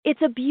It's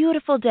a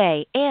beautiful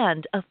day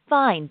and a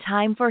fine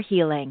time for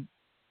healing.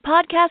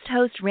 Podcast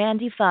host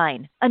Randy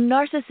Fine, a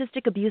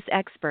narcissistic abuse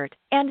expert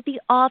and the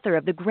author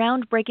of the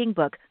groundbreaking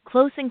book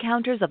Close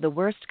Encounters of the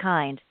Worst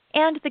Kind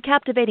and the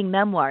captivating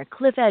memoir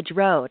Cliff Edge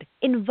Road,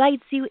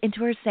 invites you into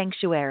her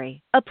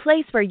sanctuary, a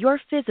place where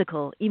your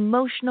physical,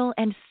 emotional,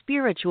 and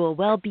spiritual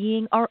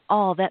well-being are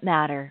all that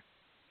matter.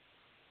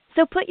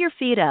 So put your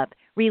feet up,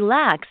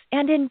 relax,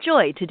 and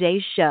enjoy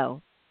today's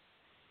show.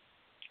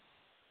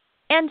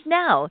 And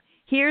now,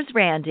 here's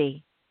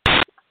Randy.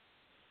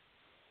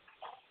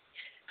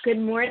 Good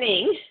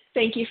morning.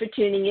 Thank you for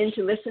tuning in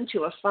to listen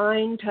to A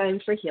Fine Time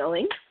for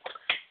Healing.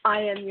 I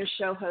am your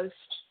show host,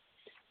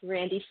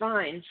 Randy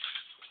Fine.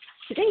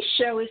 Today's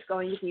show is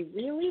going to be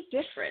really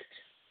different,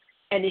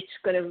 and it's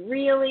going to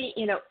really,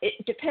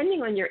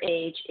 depending on your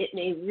age, it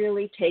may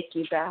really take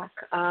you back.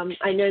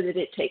 I know that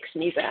it takes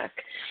me back.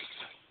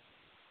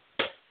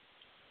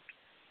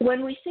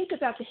 When we think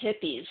about the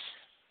hippies,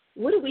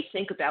 what do we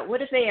think about?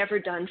 What have they ever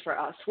done for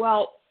us?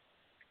 Well,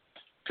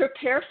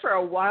 prepare for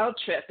a wild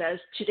trip as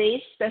today's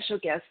special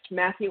guest,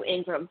 Matthew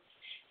Ingram,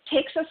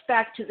 takes us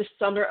back to the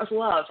summer of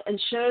love and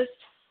shows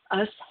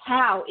us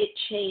how it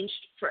changed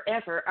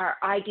forever our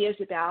ideas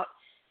about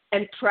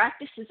and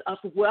practices of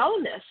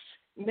wellness,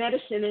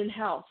 medicine, and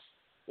health.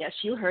 Yes,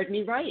 you heard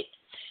me right.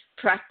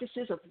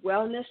 Practices of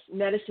wellness,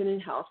 medicine,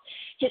 and health.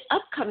 His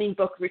upcoming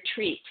book,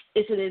 Retreat,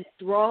 is an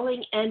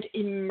enthralling and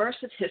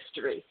immersive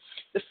history,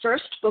 the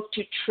first book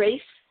to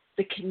trace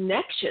the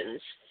connections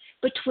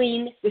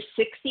between the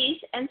 60s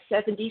and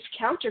 70s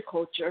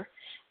counterculture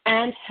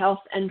and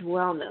health and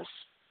wellness.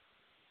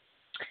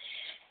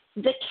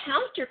 The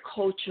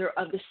counterculture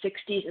of the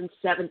 60s and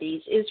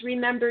 70s is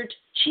remembered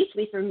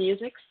chiefly for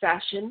music,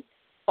 fashion,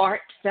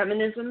 art,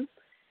 feminism,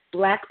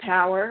 Black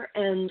Power,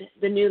 and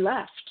the New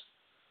Left.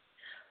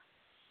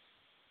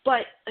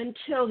 But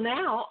until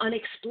now,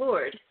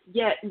 unexplored,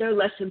 yet no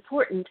less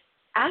important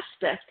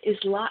aspect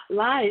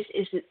lies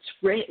its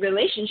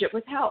relationship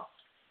with health.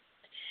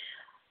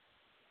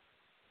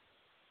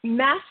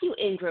 Matthew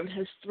Ingram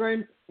has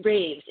thrown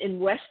raves in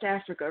West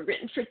Africa,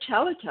 written for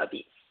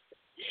Teletubbies,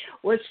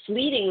 was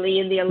fleetingly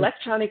in the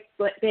electronic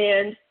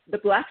band The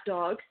Black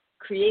Dog,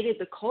 created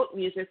the cult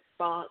music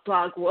blog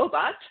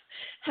Woebot,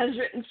 has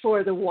written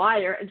for The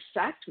Wire and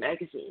Fact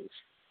magazines,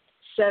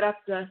 set up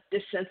the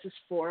Dissensus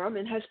forum,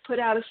 and has put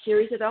out a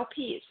series of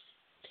LPs.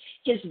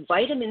 His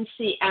Vitamin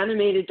C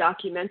animated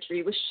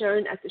documentary was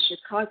shown at the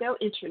Chicago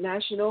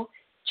International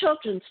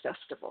Children's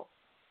Festival.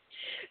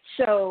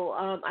 So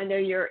I know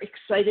you're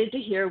excited to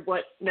hear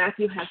what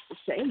Matthew has to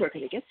say, and we're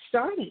going to get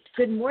started.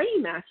 Good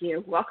morning,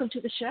 Matthew. Welcome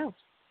to the show.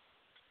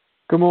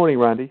 Good morning,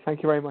 Randy.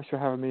 Thank you very much for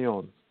having me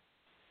on.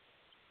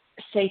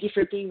 Thank you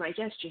for being my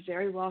guest. You're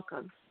very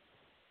welcome.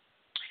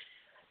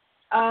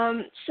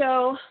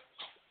 So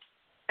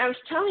I was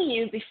telling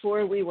you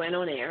before we went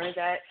on air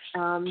that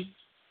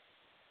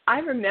I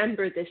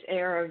remember this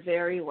era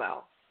very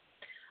well.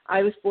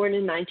 I was born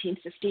in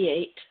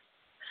 1958.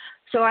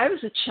 So I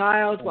was a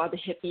child while the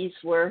hippies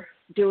were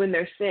doing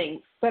their thing,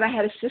 but I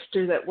had a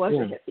sister that was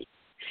a hippie.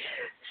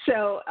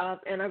 So,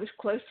 and I was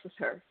close with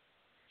her.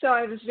 So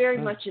I was very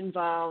much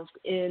involved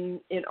in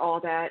all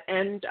that.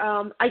 And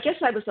I guess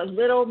I was a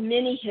little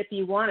mini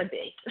hippie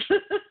wannabe.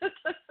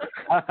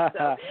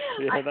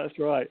 That's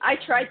right. I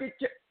tried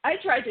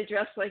to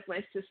dress like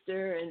my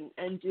sister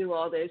and do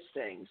all those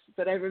things,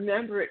 but I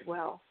remember it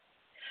well.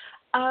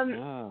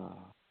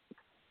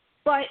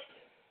 But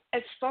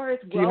as far as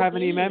do you have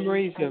any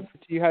memories of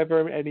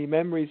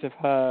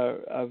her,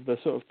 of the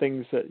sort of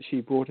things that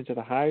she brought into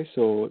the house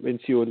or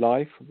into your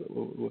life?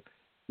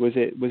 Was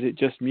it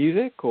just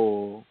music,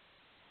 or?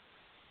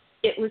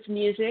 It was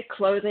music,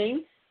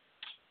 clothing,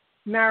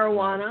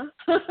 marijuana.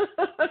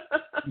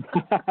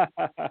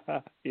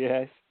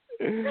 Yes.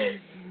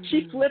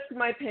 She flipped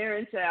my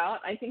parents out.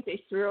 I think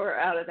they threw her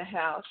out of the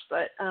house,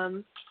 but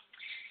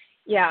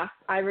yeah,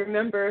 I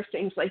remember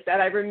things like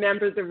that. I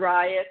remember the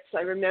riots.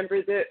 I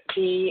remember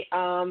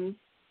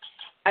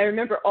I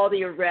remember all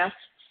the arrests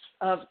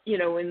of,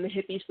 when the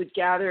hippies would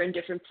gather in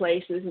different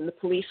places and the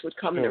police would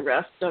come and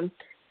arrest them.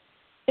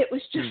 It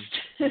was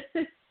just,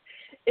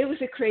 it was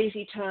a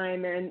crazy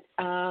time, and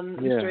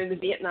it was during the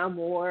Vietnam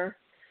War.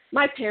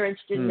 My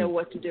parents didn't know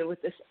what to do with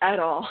this at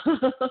all.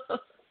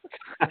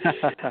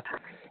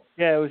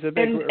 Yeah, it was a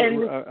big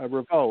a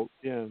revolt,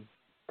 yeah.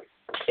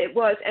 It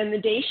was, and the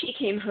day she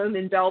came home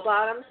in bell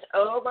bottoms,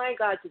 oh my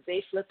God, did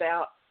they flip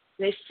out?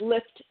 They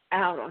flipped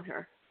out on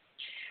her.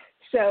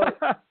 So,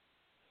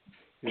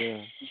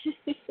 yeah.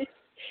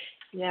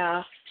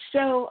 Yeah.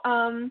 So,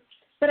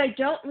 but I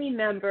don't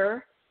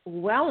remember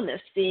wellness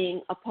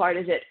being a part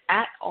of it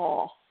at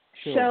all.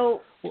 Sure.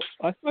 So, well,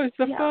 I suppose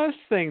the first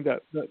thing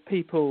that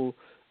people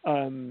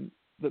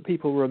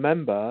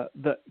remember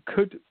that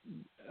could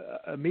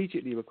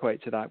immediately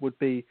equate to that would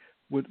be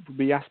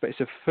aspects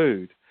of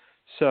food.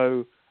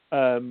 So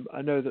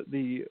I know that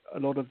a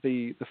lot of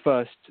the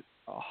first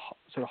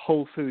sort of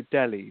whole food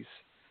delis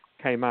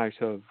came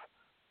out of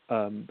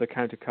the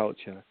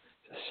counterculture.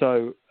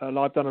 So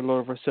I've done a lot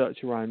of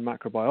research around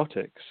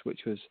macrobiotics,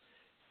 which was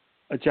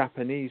a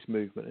Japanese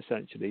movement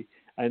essentially,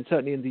 and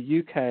certainly in the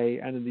UK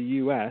and in the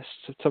US,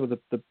 some of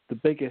the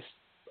biggest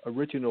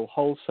original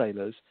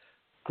wholesalers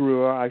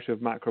grew out of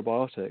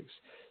macrobiotics.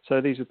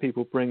 So these were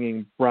people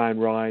bringing brown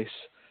rice,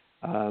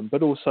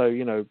 but also,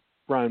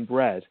 brown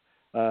bread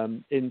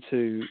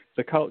into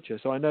the culture.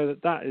 So I know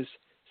that is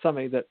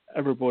something that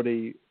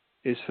everybody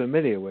is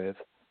familiar with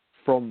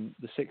from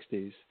the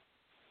 60s.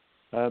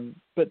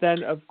 But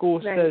then, of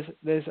course, right.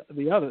 there's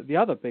the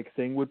other big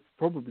thing would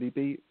probably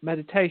be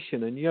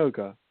meditation and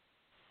yoga.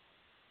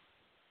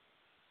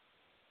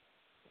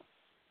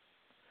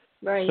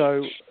 Right.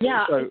 So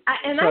yeah,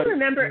 I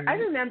remember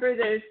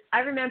those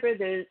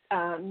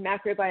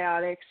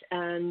macrobiotics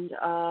and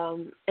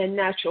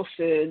natural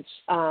foods.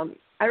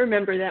 I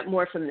remember that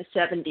more from the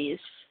 70s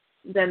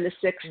than the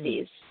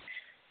 60s.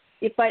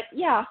 But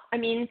yeah, I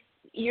mean,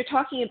 you're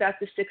talking about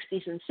the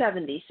 60s and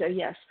 70s, so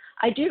yes,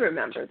 I do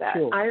remember that.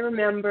 Sure. I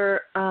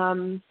remember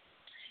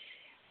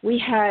we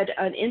had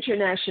an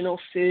International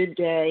Food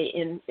Day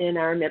in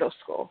our middle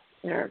school,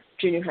 in our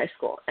junior high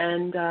school,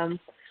 and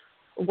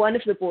one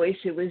of the boys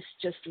who was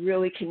just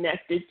really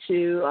connected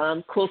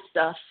to cool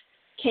stuff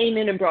came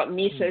in and brought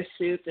miso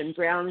soup and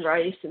brown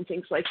rice and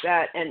things like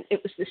that, and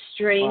it was the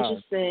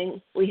strangest thing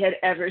we had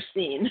ever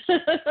seen.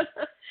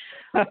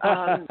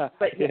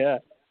 But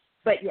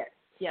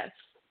yes.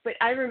 But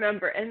I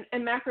remember, and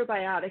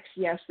macrobiotics,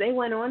 yes, they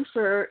went on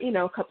for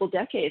a couple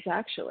decades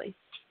actually.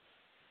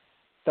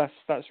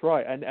 That's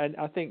right, and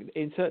I think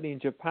certainly in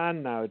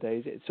Japan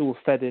nowadays it's all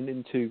fed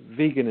into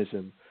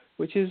veganism,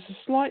 which is a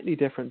slightly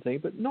different thing,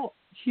 but not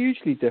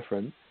hugely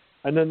different.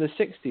 And then the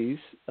 60s,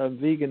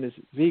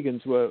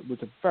 vegans was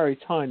a very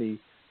tiny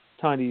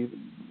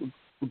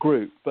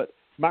group, but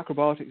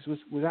macrobiotics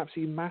was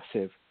absolutely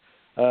massive.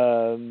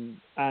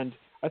 And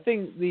I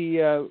think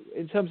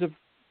in terms of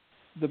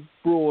the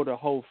broader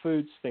whole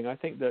foods thing, I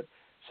think that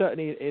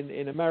certainly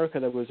in America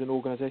there was an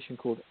organization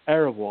called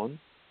Erewhon,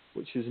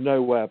 which is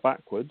nowhere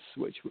backwards,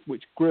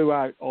 which grew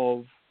out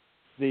of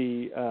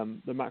the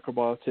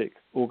macrobiotic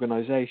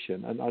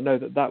organization, and I know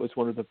that was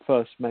one of the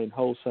first main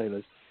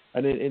wholesalers.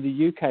 And in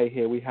the UK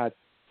here we had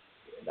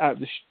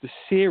the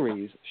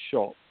Series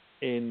shop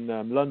in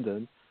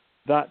London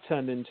that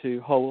turned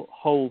into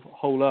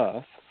Whole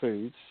Earth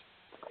Foods,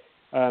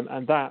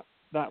 and that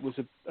was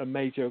a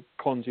major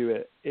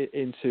conduit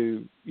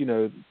into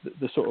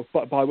the sort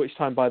of, by which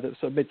time, by the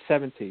sort of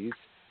mid-70s,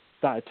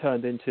 that had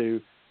turned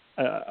into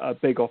a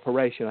big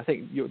operation. I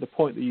think the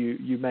point that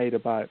you made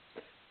about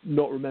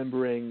not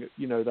remembering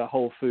the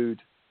whole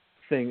food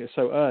thing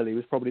so early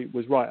was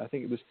right. I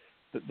think it was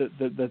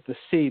the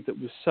seed that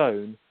was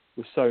sown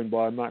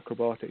by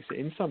macrobiotics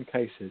in some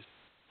cases.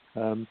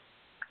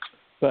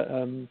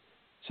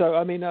 So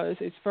I mean,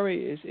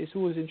 it's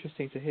always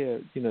interesting to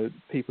hear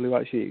people who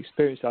actually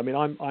experienced it. I mean,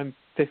 I'm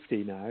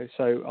 50 now,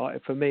 so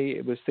for me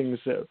it was things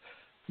that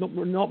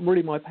not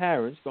really my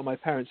parents, but my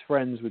parents'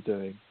 friends were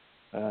doing.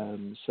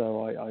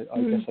 So I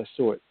guess I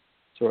saw it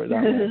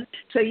that way.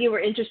 So you were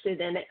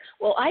interested in it.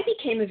 Well, I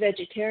became a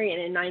vegetarian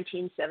in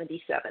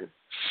 1977,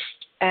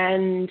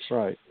 and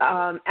right.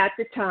 At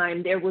the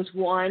time there was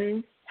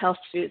one health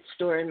food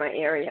store in my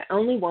area,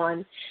 only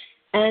one,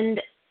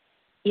 and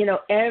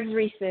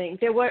everything.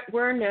 There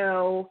were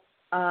no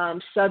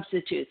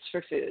substitutes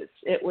for foods.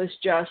 It was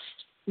just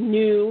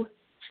new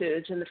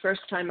foods. And the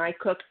first time I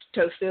cooked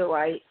tofu,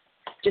 I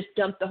just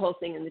dumped the whole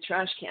thing in the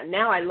trash can.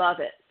 Now I love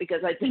it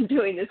because I've been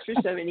doing this for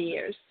so many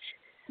years.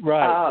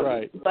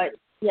 Right. But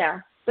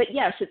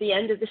yes, at the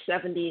end of the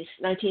 70s,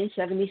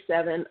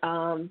 1977,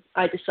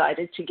 I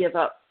decided to give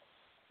up,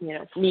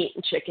 meat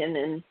and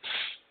chicken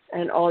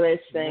and all those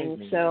things.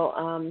 Amazing.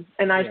 So,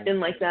 and I've been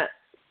like that,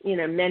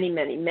 many,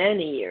 many,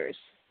 many years.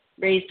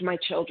 Raised my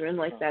children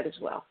like that as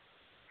well.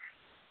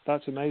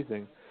 That's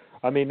amazing.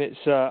 I mean, it's.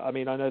 I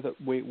know that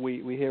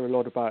we hear a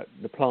lot about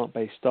the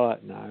plant-based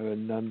diet now,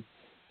 and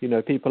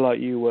people like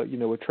you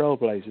were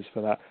trailblazers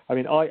for that. I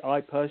mean,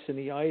 I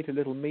personally eat a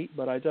little meat,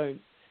 but I don't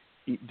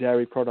eat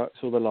dairy products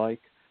or the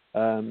like.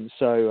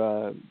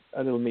 So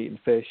a little meat and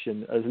fish,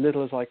 and as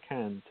little as I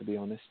can, to be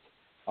honest.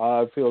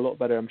 I'd feel a lot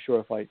better, I'm sure,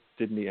 if I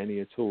didn't eat any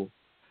at all.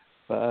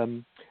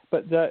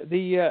 But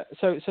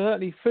so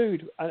certainly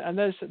food, and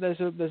there's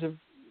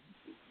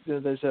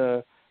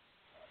a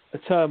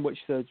term which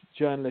the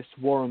journalist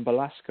Warren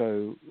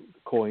Belasco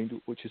coined,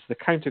 which is the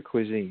counter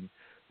cuisine,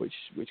 which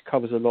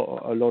covers a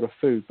lot of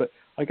food. But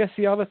I guess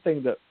the other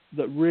thing that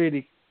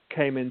really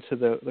came into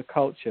the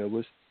culture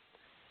was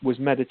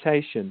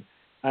meditation,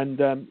 and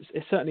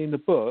certainly in the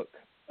book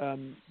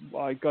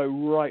I go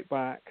right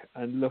back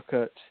and look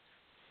at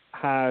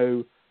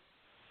how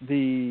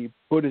the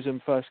Buddhism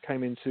first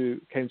came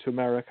to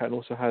America, and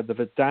also how the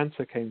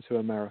Vedanta came to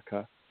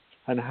America,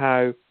 and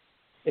how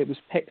it was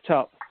picked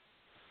up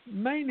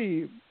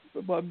mainly,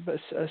 but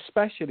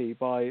especially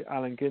by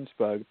Allen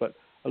Ginsberg, but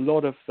a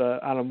lot of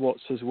Alan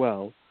Watts as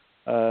well,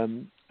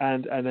 and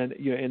then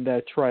in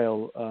their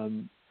trail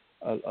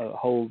a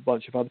whole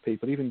bunch of other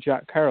people. Even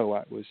Jack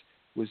Kerouac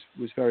was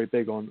very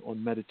big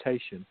on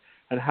meditation,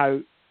 and how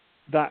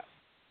that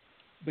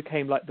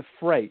became like the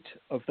freight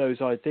of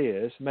those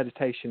ideas.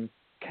 Meditation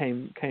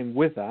came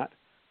with that,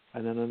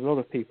 and then a lot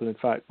of people, in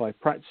fact, by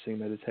practicing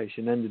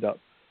meditation, ended up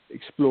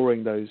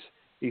exploring those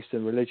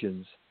Eastern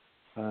religions.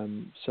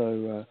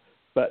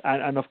 But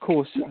of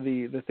course,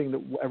 the thing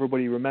that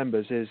everybody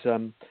remembers is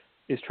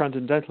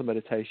transcendental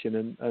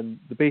meditation and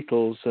the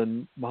Beatles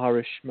and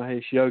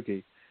Mahesh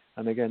Yogi,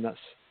 and again, that's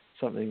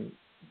something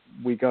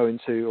I go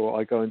into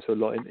a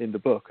lot in the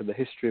book, and the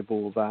history of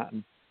all of that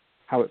and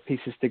how it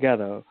pieces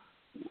together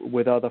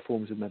with other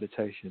forms of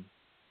meditation.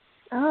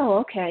 Oh,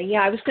 okay.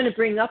 Yeah, I was going to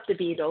bring up the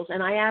Beatles,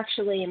 and I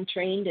actually am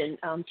trained in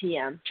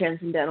TM,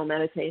 Transcendental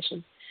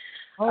Meditation.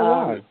 Oh,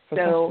 wow.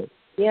 So,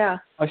 yeah.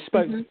 I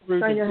spoke to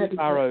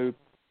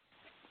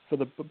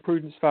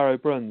Prudence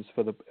Farrow-Bruns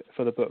for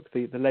the book,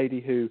 the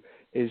lady who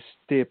is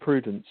Dear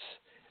Prudence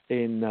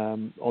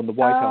on the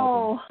White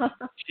Album.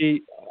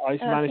 I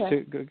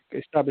managed to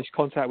establish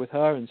contact with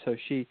her, and so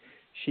she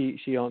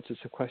answered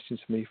some questions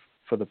for me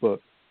for the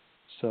book.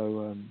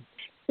 So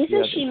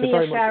isn't she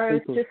Mia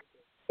Farrow's sister?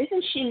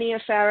 Isn't she Mia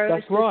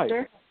Farrow's sister? That's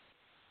right.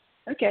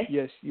 Okay.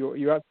 Yes,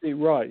 you're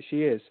absolutely right.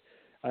 She is,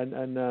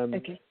 and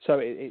so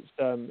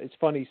it's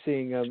funny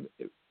seeing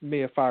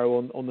Mia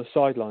Farrow on the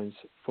sidelines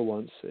for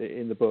once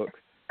in the book,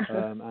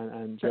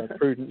 and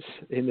Prudence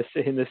in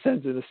the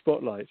center of the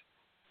spotlight.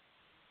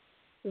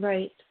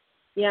 Right.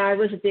 Yeah, I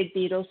was a big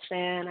Beatles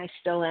fan. I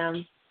still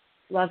am.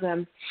 Love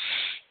them.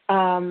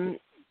 And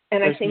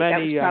I think that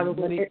was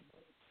probably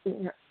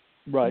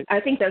right. I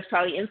think that was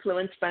probably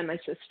influenced by my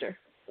sister.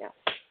 Yeah.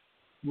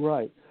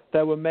 Right.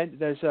 There were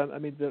there's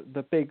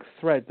the big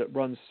thread that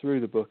runs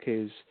through the book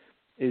is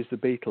the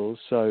Beatles.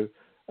 So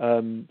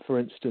for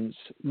instance,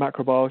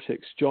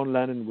 macrobiotics. John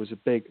Lennon was a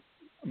big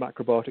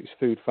macrobiotics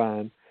food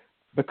fan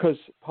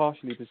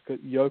partially because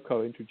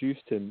Yoko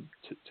introduced him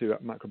to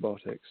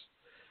macrobiotics.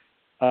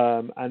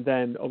 And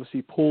then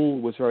obviously Paul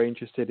was very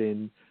interested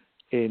in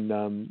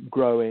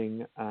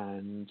growing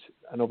and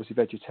obviously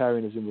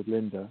vegetarianism with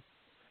Linda,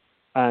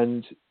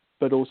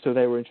 but also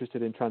they were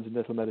interested in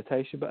transcendental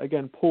meditation. But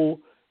again,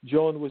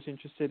 John was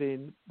interested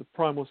in the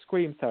primal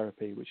scream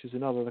therapy, which is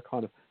another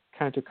kind of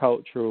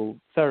countercultural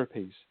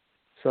therapies.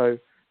 So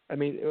I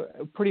mean,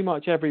 pretty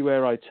much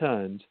everywhere I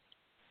turned,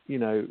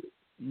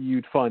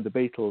 you'd find the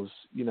Beatles,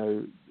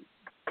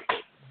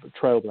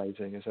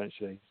 trailblazing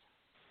essentially.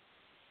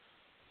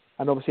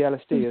 And obviously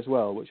LSD as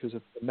well, which was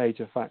a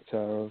major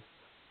factor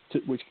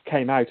which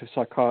came out of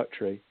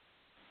psychiatry.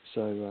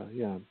 So,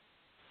 yeah.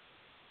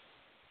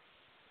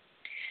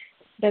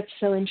 That's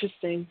so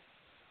interesting.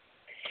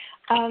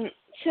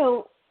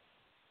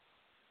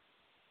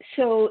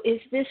 So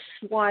is this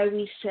why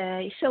we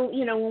say,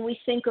 when we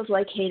think of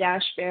like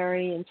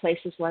Haight-Ashbury and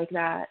places like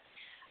that,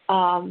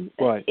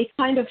 right. It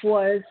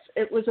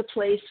was a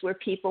place where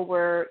people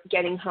were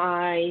getting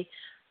high,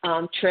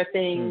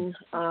 tripping,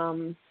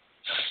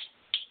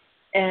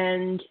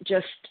 and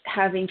just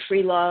having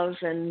free love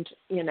and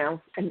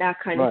that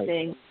kind of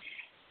thing.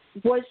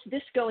 Was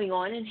this going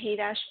on in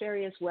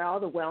Haight-Ashbury as well,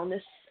 the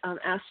wellness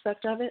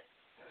aspect of it?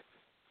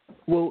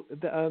 Well,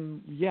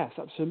 yes,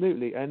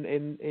 absolutely.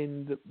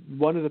 And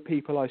one of the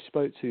people I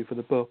spoke to for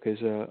the book is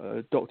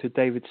Dr.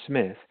 David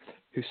Smith,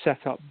 who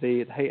set up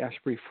the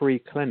Haight-Ashbury Free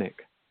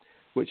Clinic,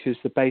 which is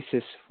the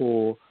basis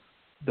for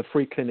the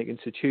Free Clinic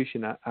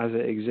institution as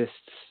it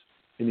exists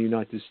in the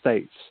United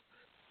States.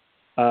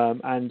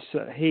 And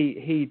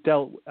he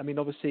dealt. I mean,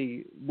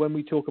 obviously, when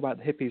we talk about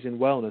the hippies in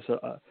wellness,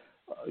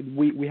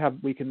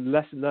 we can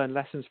learn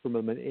lessons from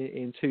them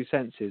in two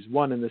senses.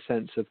 One, in the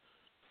sense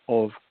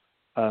of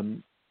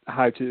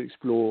how to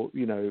explore,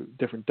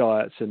 different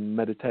diets and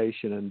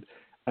meditation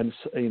and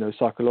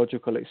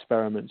psychological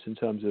experiments in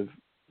terms of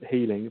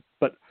healing.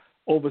 But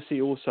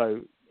obviously,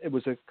 also it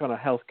was a kind of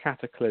health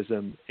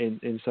cataclysm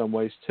in some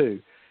ways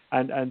too.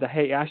 And the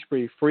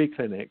Haight-Ashbury Free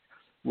Clinic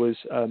was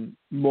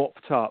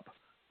mopped up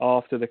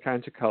after the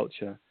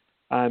counterculture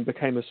and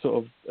became a sort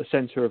of a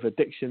center of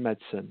addiction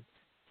medicine.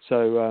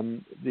 So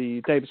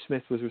the David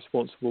Smith was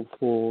responsible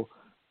for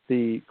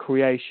the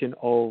creation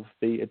of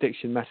the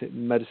addiction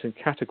medicine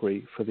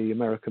category for the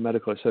American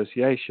Medical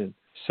Association.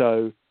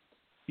 So,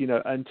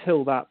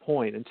 until that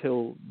point,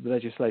 until the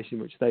legislation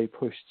which they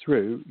pushed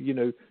through,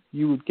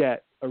 you would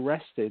get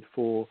arrested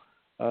for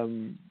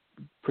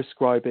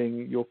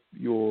prescribing your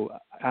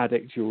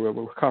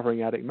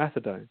recovering addict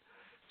methadone.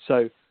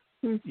 So,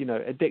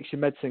 addiction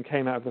medicine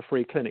came out of the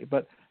free clinic.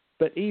 But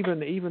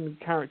even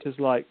characters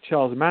like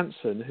Charles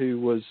Manson, who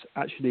was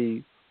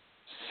actually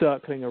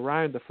circling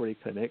around the free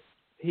clinic,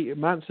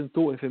 Manson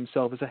thought of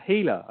himself as a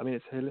healer. I mean,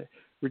 it's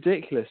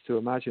ridiculous to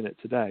imagine it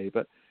today,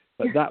 but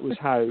that was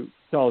how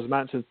Charles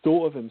Manson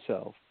thought of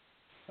himself.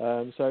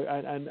 And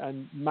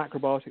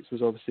macrobiotics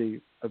was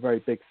obviously a very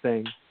big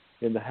thing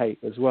in the Haight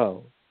as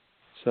well.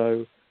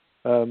 So,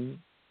 I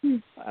mean,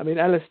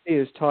 LSD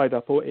is tied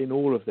up in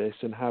all of this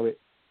and how it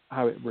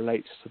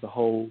relates to the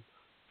whole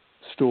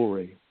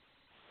story.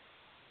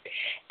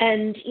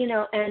 And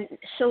and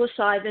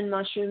psilocybin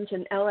mushrooms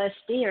and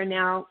LSD are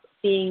now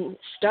being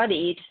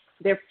studied.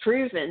 They're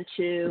proven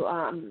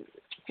to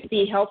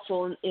be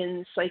helpful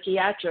in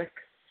psychiatric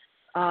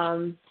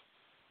That's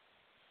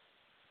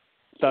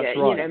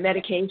right.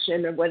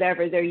 Medication or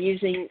whatever. They're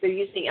using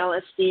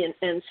LSD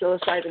and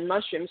psilocybin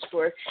mushrooms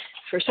for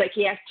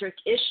psychiatric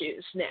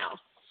issues now.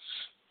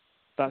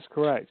 That's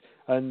correct.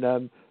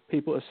 And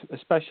people,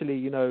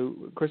 especially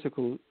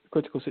critical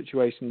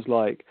situations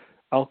like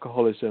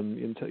alcoholism,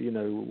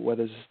 where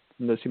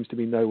there seems to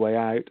be no way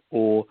out,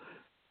 or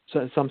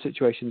some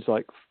situations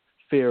like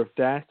fear of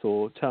death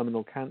or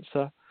terminal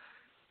cancer.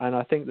 And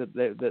I think that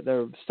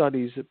there are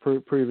studies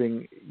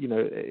proving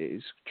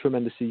it's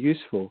tremendously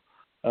useful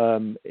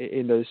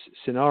in those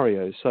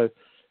scenarios. So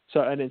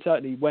and it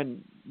certainly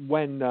when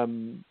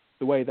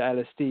the way that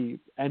LSD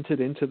entered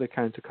into the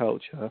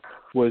counterculture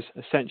was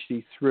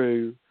essentially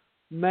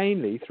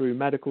mainly through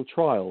medical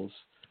trials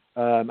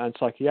and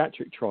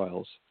psychiatric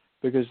trials,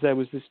 because there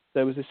was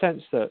a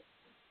sense that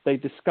they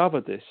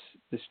discovered this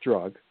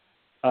drug,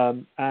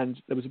 and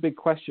there was a big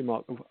question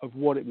mark of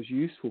what it was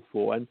useful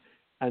for, and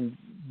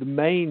the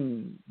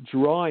main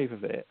drive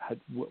of it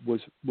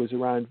was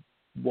around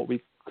what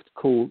we could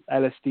call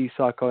LSD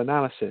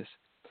psychoanalysis.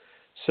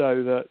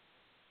 So that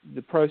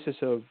the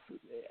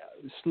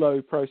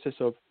slow process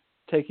of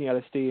taking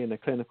LSD in a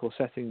clinical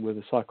setting with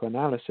a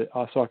psychoanalyst,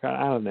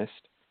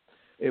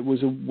 it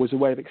was a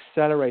way of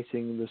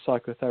accelerating the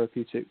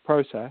psychotherapeutic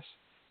process.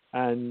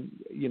 And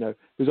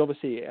because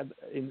obviously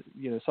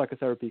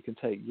psychotherapy can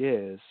take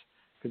years,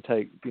 can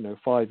take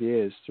 5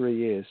 years, 3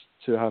 years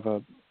to have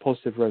a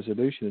positive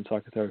resolution in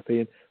psychotherapy.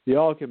 And the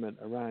argument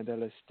around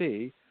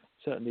LSD,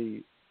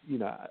 certainly in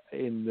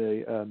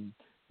the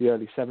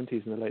early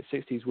 70s and the late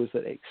 60s, was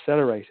that it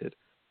accelerated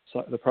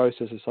the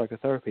process of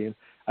psychotherapy,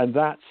 and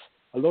that's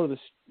a lot of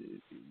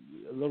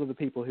the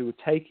people who were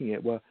taking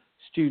it were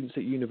students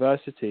at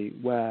university,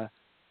 where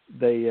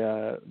they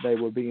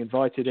were being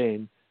invited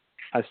in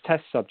as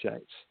test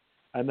subjects,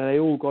 and they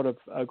all got a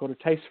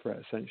taste for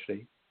it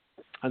essentially.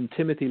 And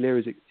Timothy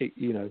Leary's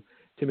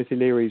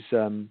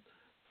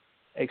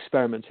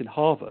experiments in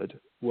Harvard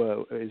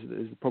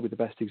is probably the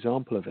best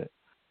example of it,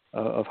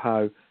 of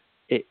how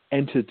it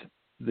entered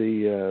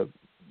the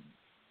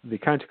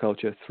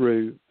counterculture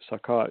through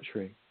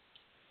psychiatry.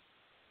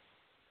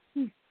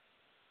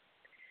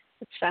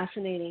 It's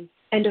fascinating.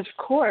 And of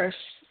course,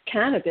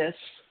 cannabis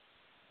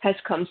has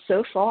come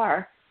so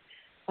far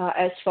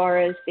as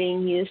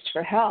being used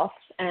for health,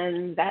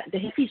 and that the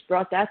hippies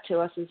brought that to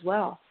us as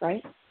well,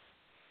 right?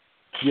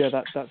 Yeah,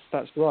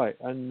 that's right.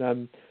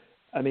 And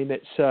I mean,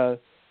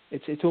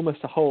 it's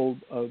almost a whole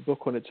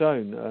book on its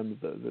own.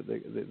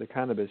 The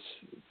cannabis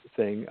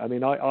thing. I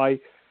mean, I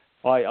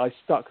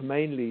stuck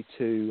mainly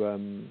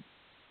to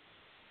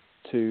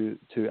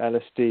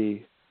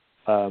LSD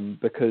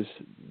because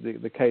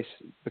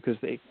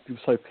it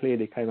so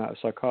clearly came out of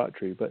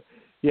psychiatry. But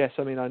yes,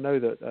 I mean, I know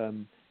that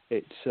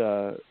it's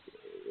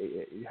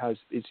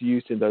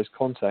used in those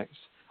contexts.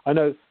 I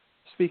know,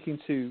 speaking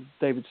to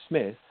David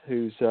Smith,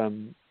 who's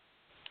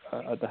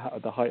at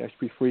the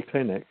Haight-Ashbury Free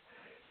Clinic,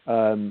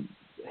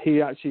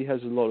 he actually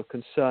has a lot of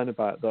concern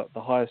about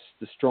the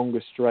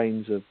strongest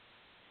strains of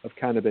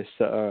cannabis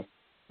that are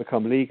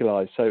become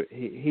legalized. So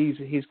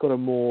he's got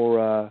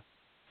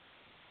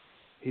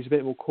he's a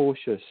bit more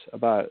cautious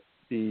about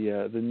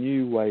the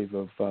new wave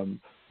of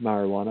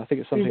marijuana. I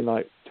think it's something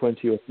like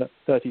 20 or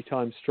 30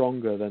 times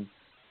stronger than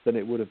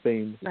it would have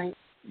been, right,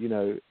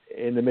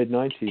 in the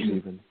mid-90s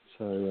even.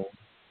 So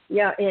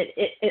yeah,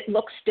 it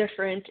looks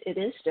different. It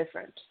is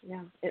different.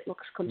 Yeah, it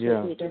looks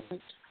completely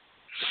different.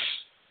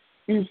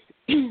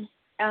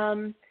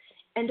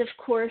 And of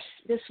course,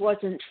 this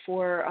wasn't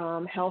for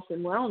health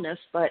and wellness,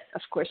 but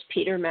of course,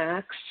 Peter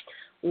Max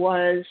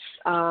was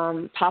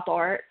pop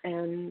art,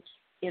 and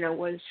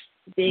was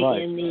big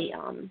in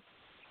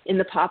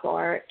the pop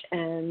art,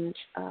 and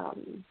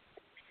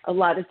a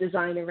lot of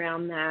design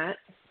around that.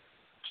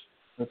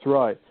 That's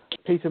right.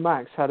 Peter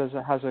Max has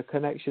a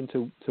connection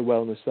to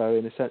wellness, though.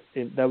 In a sense,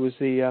 there was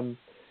the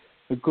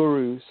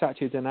guru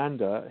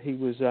Satchidananda. He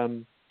was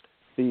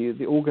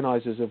the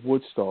organisers of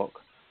Woodstock.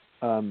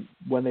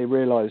 When they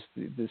realised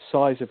the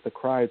size of the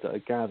crowd that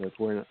had gathered,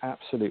 were in an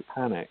absolute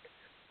panic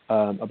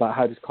about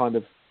how to kind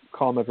of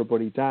calm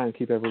everybody down,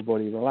 keep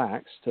everybody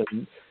relaxed.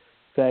 And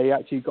they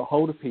actually got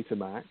hold of Peter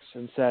Max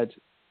and said,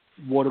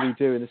 "What do we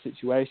do in this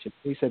situation?"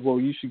 He said, "Well,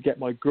 you should get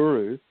my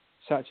guru,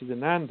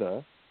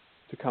 Satchidananda,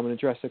 to come and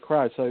address the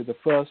crowd." So the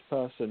first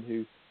person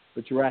who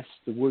addressed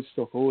the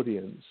Woodstock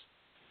audience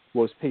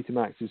was Peter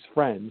Max's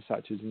friend,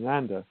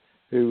 Satchidananda,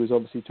 who was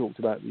obviously talked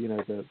about,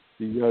 the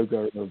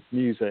yoga of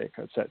music,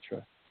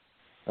 etc.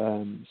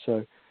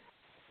 So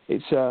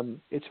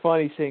it's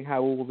funny seeing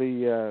how all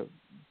the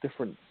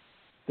different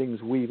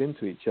things weave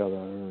into each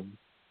other.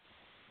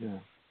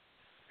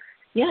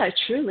 Yeah, it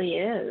truly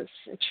is.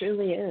 It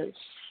truly is.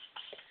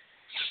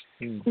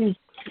 And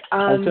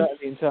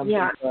certainly in terms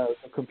of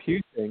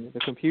the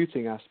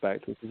computing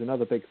aspect, which is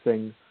another big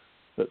thing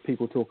that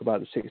people talk about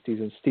the 60s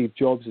and Steve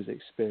Jobs'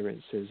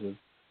 experiences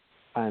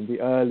and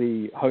the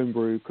early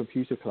homebrew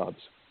computer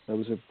clubs. There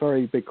was a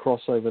very big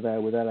crossover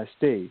there with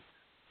LSD.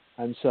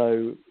 And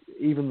so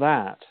even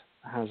that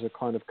has a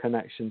kind of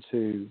connection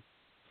to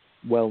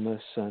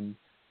wellness and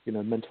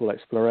mental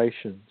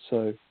exploration.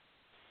 So,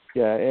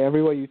 yeah,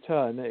 everywhere you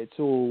turn, it's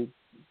all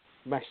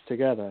meshed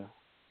together.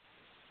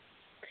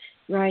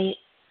 Right.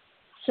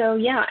 So,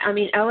 yeah, I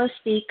mean,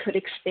 LSD could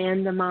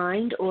expand the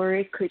mind, or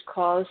it could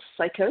cause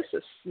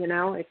psychosis.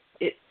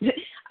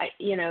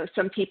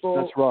 Some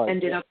people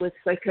ended up with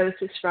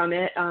psychosis from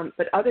it,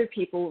 but other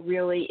people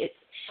really,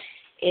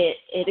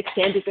 it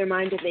expanded their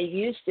mind, and they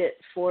used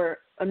it for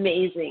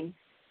amazing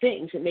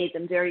things. It made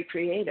them very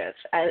creative.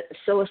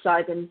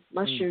 Psilocybin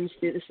mushrooms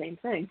do the same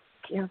thing.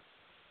 Yeah.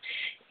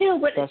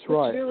 What's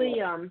really,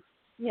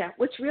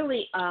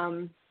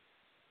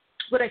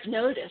 what I've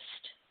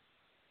noticed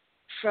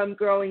from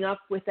growing up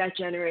with that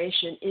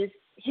generation is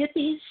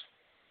hippies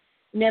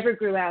never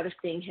grew out of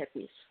being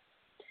hippies.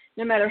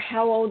 No matter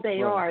how old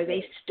they are,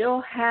 they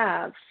still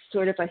have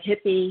sort of a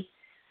hippie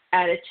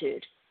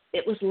attitude.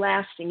 It was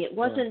lasting. It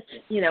wasn't,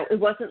 it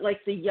wasn't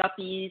like the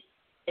yuppie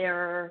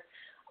era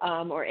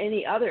or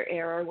any other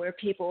era where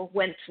people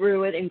went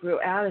through it and grew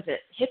out of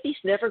it. Hippies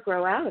never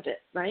grow out of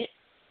it, right?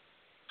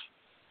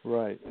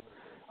 Right.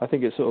 I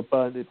think it sort of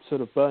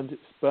burns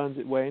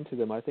its way into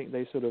them. I think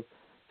they sort of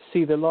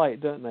see the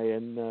light, don't they?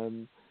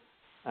 And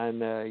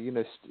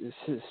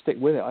stick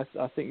with it.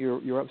 I think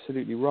you're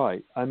absolutely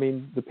right. I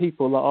mean, the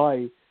people that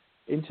I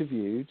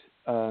interviewed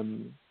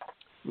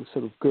were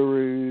sort of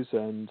gurus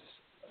and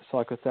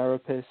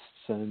psychotherapists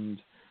and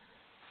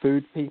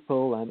food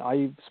people, and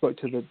I spoke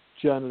to the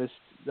journalist.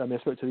 I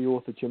spoke to the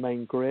author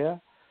Germaine Greer.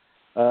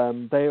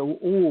 They were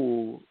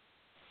all.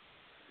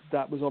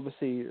 That was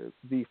obviously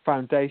the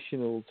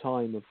foundational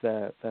time of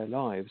their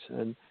lives,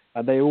 and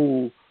they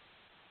all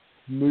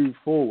move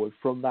forward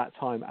from that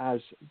time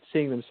as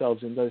seeing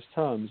themselves in those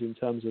terms, in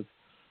terms of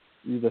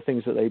the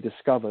things that they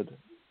discovered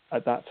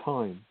at that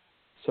time.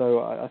 So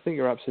I think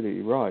you're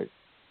absolutely right.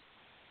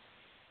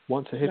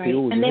 Once a hippie,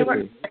 always a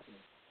hippie.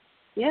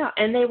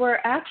 And they were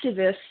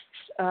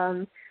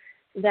activists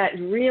that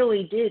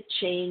really did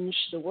change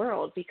the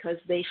world, because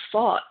they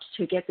fought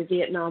to get the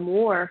Vietnam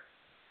War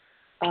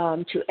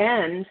to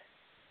end,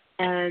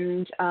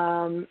 and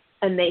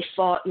they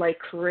fought like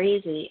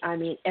crazy. I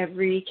mean,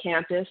 every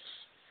campus,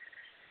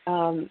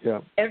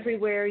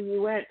 everywhere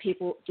you went,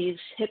 these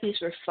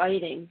hippies were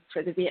fighting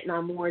for the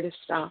Vietnam War to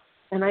stop,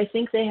 and I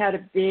think they had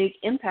a big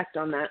impact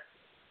on that.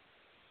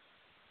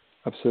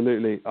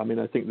 Absolutely. I mean,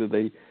 I think that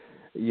they,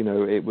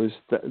 it was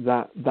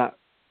that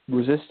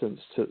resistance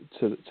to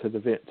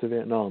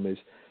Vietnam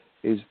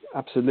is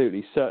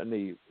absolutely,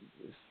 certainly,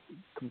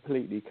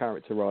 completely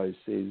characterized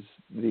is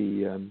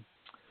the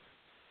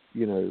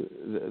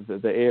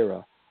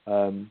era.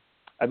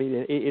 I mean,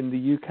 in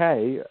the UK,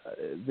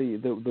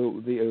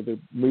 the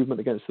movement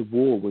against the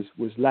war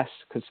was less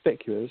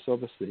conspicuous,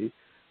 obviously,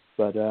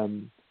 but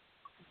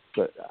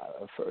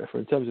for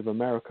in terms of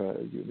America,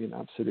 you mean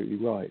absolutely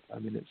right. I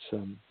mean, it's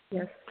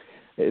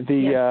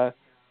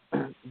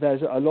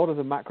there's a lot of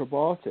the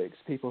macrobiotics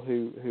people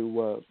who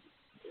were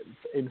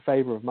in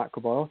favour of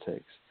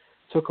macrobiotics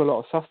took a lot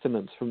of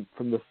sustenance from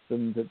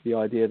the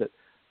idea that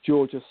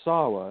George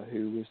Osawa,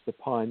 who was the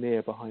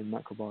pioneer behind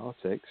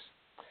macrobiotics,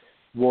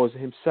 was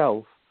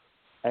himself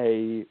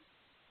a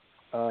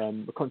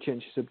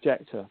conscientious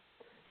objector.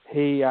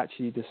 He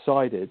actually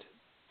decided,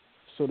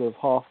 sort of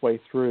halfway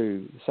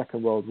through the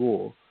Second World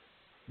War,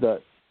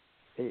 that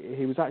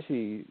he was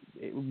actually,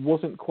 it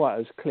wasn't quite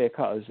as clear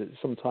cut as it's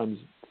sometimes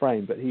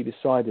framed, but he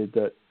decided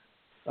that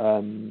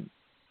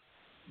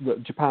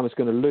that Japan was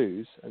going to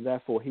lose, and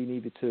therefore he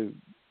needed to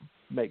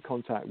make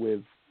contact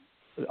with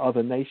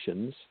other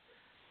nations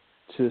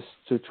to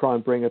try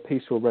and bring a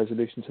peaceful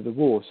resolution to the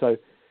war. So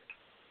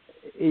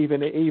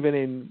even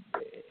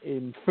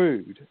in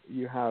food,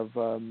 you have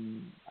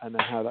and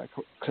how that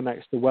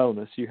connects to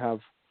wellness, you have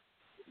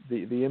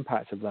the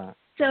impact of that.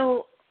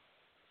 So,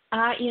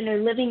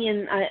 living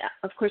in,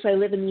 of course, I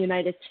live in the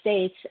United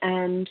States,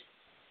 and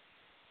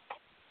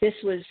this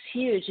was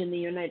huge in the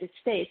United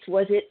States.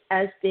 Was it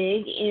as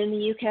big in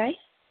the UK?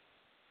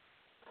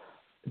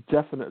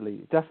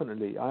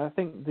 Definitely. I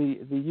think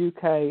the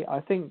UK. I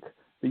think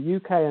the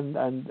UK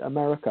and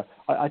America.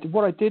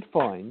 What I did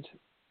find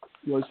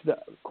was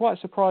that, quite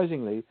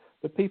surprisingly,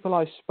 the people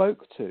I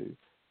spoke to,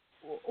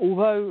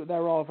 although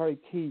there are very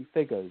key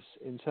figures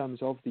in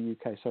terms of the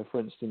UK, so for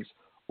instance,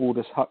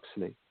 Aldous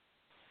Huxley,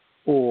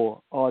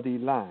 or R.D.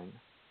 Laing,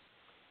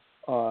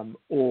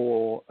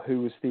 or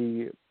who was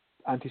the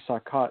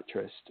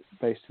anti-psychiatrist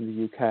based in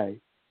the UK,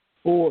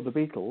 or the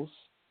Beatles,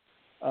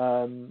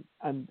 and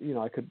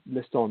I could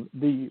list on.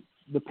 The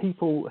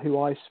people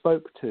who I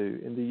spoke to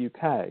in the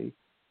UK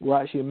were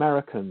actually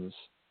Americans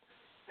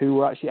who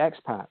were actually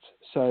expats.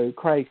 So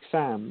Craig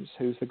Sams,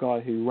 who's the guy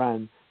who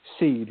ran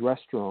Seed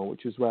Restaurant,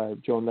 which is where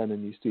John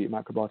Lennon used to eat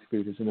macrobiotic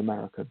food, is an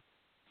American.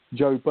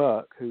 Joe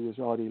Burke, who was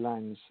R.D.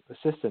 Laing's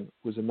assistant,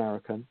 was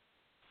American.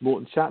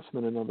 Morton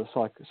Schatzman, another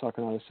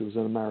psychoanalyst, was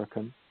an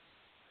American.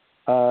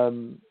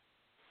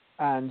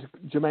 And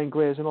Germaine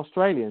Greer is an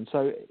Australian.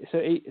 So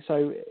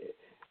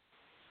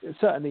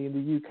certainly in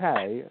the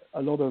UK,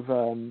 a lot of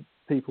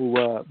people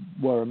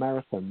were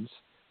Americans.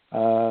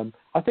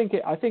 I think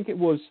it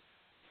was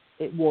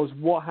it was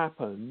what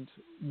happened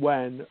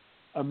when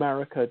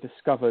America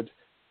discovered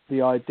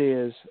the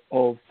ideas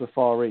of the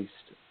Far East,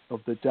 of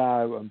the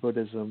Tao and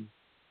Buddhism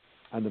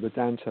and the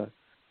Vedanta.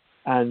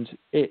 And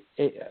it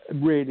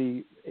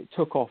really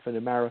took off in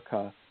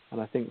America. And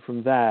I think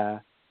from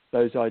there,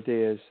 those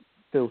ideas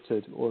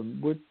filtered or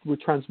were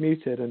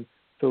transmuted and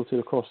filtered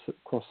across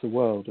the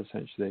world,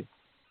 essentially.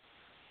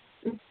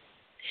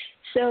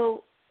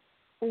 So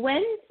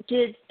when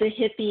did the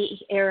hippie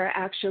era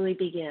actually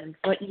begin?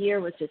 What year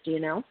was it, do you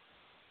know?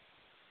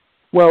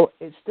 Well,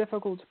 it's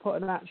difficult to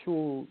put an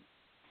actual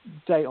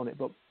date on it,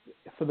 but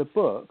for the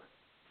book,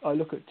 I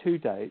look at two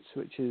dates,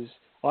 which is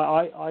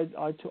I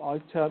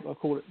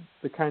call it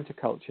the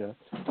counterculture,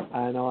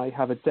 and I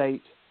have a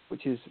date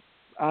which is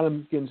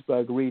Allen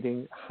Ginsberg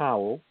reading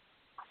Howl,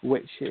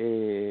 which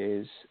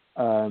is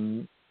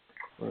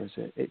where is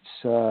it?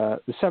 It's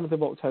the 7th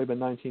of October,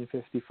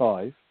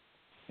 1955,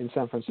 in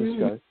San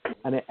Francisco,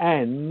 and it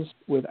ends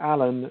with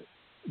Allen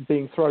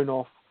being thrown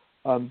off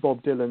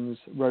Bob Dylan's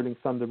Rolling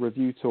Thunder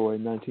Review Tour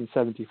in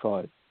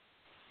 1975.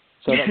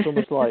 So that's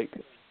almost like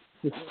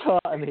the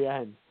start and the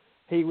end.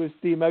 He was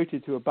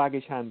demoted to a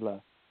baggage handler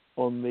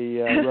on the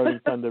Rolling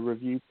Thunder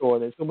Review Tour,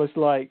 and it's almost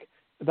like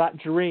that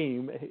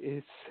dream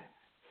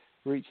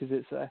reaches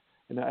its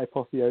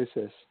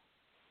apotheosis.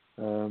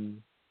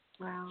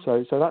 Wow.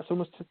 So that's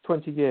almost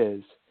 20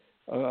 years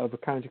of a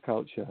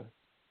counterculture.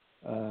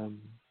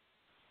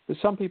 But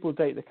some people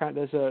date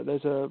there's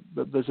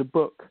a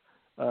book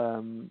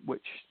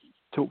which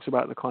talks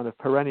about the kind of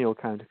perennial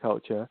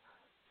counterculture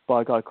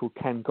by a guy called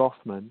Ken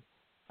Goffman,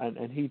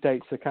 and he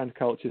dates the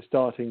counterculture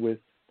starting with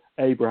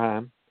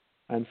Abraham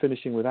and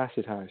finishing with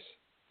Acid House.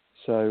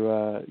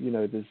 So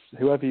there's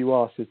whoever you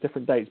ask, there's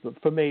different dates,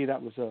 but for me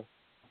that was a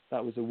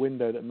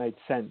window that made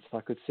sense.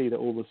 I could see that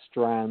all the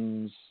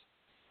strands.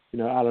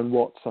 Alan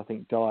Watts, I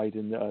think, died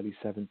in the early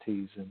 70s,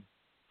 and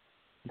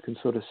you can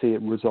sort of see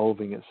it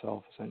resolving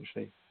itself,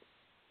 essentially.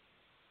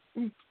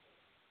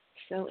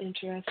 So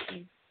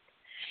interesting.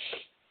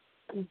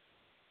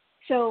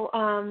 So,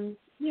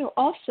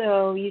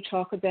 also you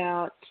talk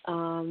about, I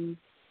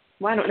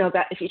don't know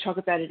about if you talk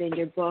about it in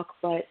your book,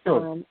 but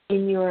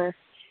in your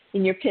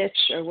pitch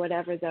or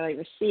whatever that I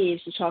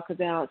received, you talk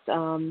about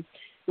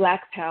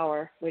Black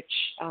Power,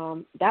 which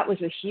that was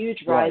a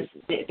huge rise.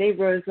 Right. They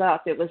rose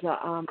up. It was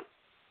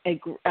a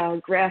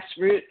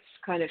grassroots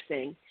kind of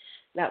thing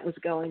that was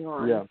going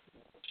on. Yeah,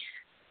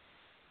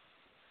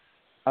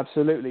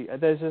 absolutely.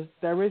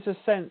 There is a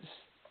sense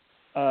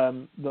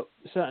that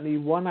certainly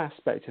one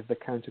aspect of the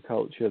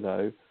counterculture,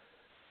 though,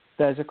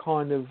 there's a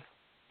kind of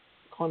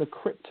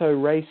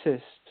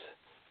crypto-racist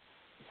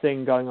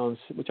thing going on,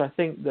 which I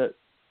think that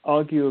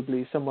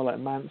arguably someone like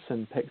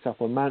Manson picked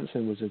up on.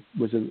 Manson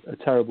was a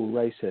terrible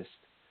racist,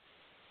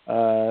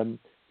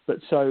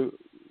 but so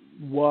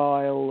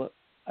while.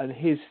 And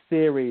his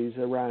theories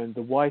around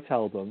the White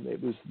Album,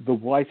 it was the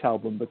White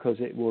Album because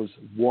it was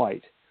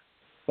white.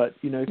 But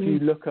if you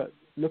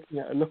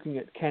looking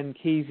at Ken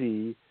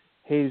Kesey,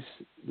 the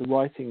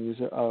writings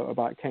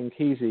about Ken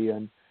Kesey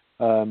and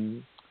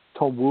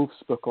Tom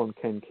Wolfe's book on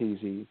Ken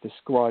Kesey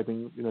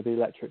describing the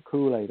electric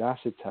Kool-Aid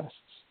acid tests,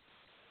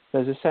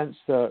 there's a sense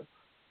that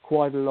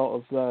quite a lot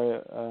of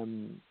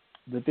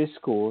the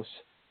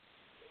discourse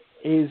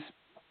is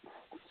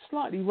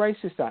slightly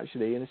racist,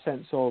 actually, in a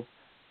sense of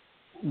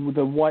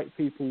the white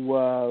people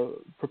were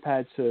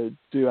prepared to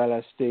do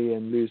LSD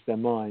and lose their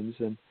minds,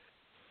 and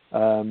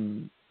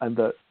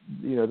that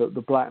that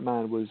the black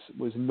man was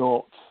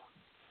not.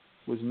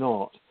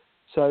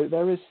 So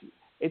there is.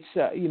 It's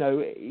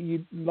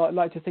you'd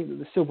like to think that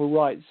the civil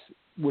rights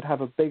would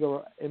have a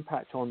bigger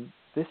impact on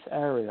this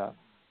area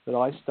that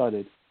I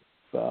studied,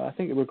 but I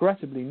think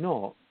regrettably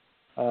not.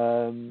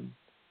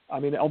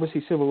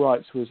 Obviously civil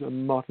rights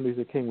Martin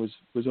Luther King was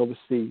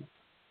obviously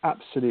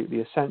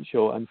absolutely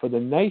essential, and for the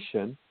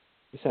nation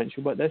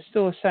essential, but there's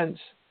still a sense,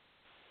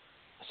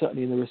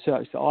 certainly in the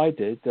research that I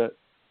did, that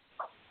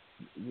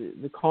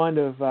the kind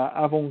of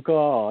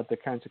avant-garde, the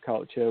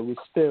counterculture,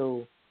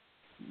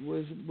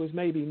 was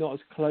maybe not as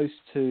close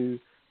to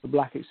the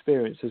black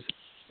experience as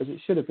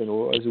it should have been,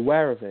 or as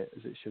aware of it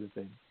as it should have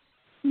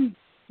been.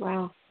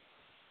 Wow.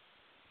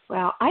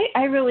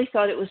 I really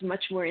thought it was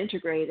much more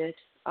integrated.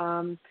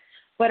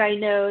 But I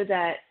know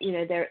that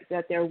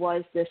there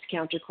was this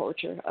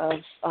counterculture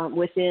of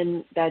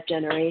within that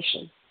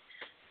generation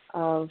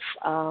of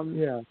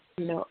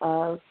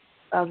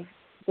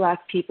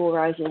black people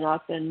rising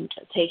up and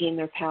taking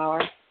their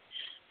power,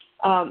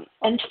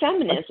 and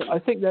feminism. I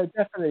think there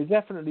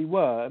definitely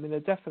were. There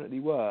definitely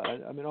were.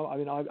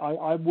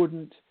 I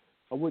wouldn't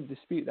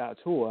dispute that at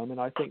all.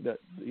 I think that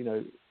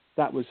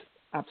that was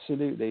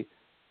absolutely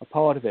a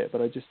part of it, but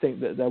I just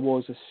think that there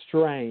was a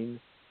strain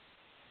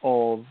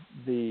of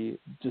the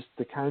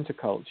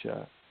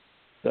counterculture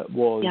that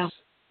was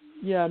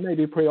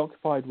maybe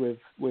preoccupied with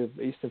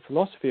Eastern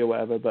philosophy or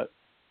whatever, but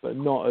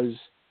not as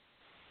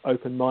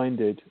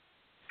open-minded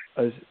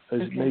as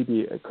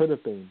maybe it could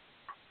have been.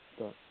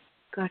 But,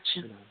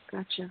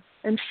 Gotcha.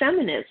 And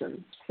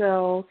feminism.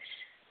 So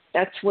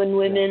that's when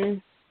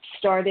women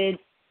started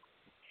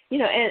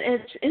and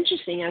it's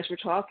interesting as we're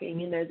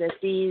talking, that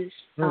these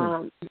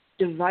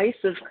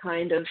divisive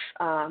kind of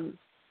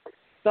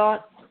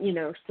thought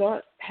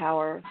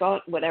power,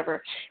 thought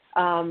whatever,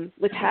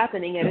 was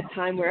happening at a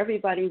time where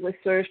everybody was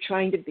sort of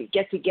trying to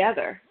get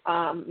together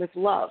with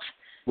love.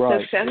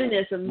 Right. So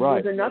feminism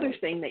was another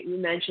thing that you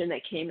mentioned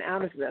that came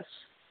out of this.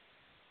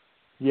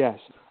 Yes,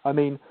 I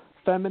mean,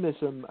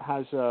 feminism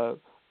has a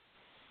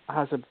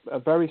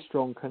very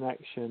strong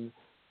connection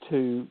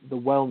to the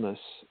wellness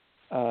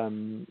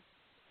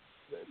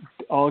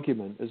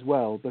argument as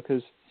well,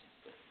 because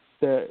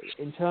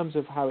in terms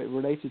of how it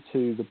related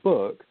to the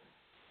book,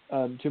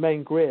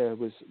 Germaine Greer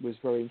was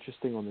very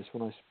interesting on this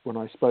when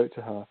I spoke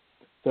to her.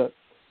 That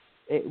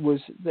it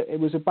was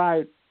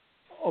about,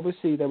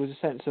 obviously there was a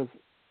sense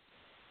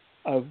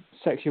of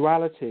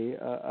sexuality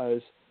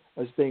as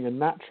being a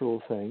natural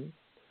thing,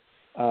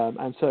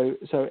 and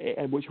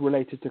which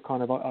related to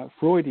kind of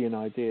Freudian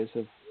ideas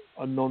of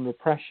a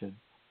non-repression,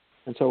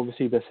 and so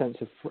obviously the sense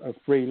of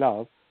free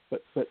love.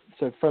 But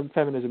so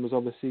feminism was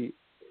obviously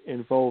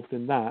involved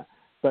in that.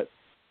 But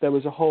there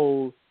was a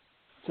whole,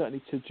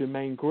 certainly to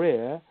Germaine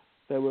Greer,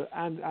 there were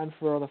and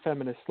for other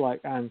feminists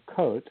like Anne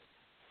Cote,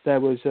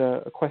 there was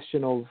a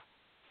question of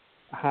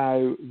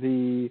how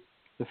the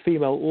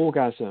female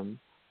orgasm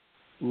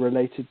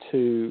related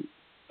to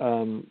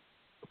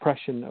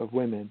oppression of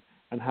women,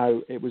 and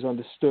how it was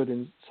understood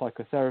in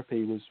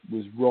psychotherapy was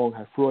wrong,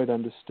 how Freud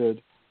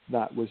understood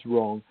that was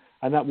wrong.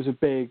 And that was a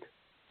big,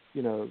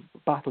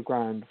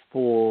 battleground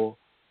for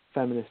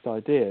feminist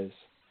ideas.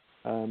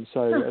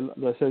 So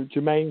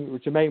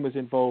Germaine was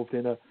involved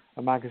in a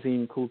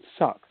magazine called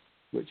Suck,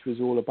 which was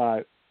all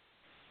about,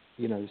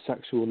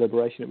 sexual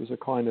liberation. It was a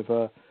kind of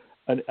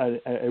an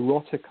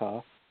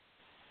erotica,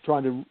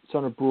 trying to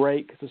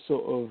break the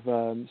sort of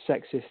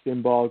sexist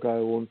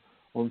embargo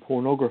on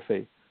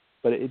pornography.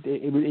 But it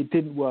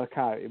didn't work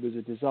out. It was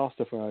a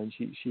disaster for her, and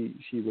she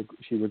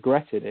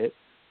regretted it.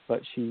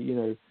 But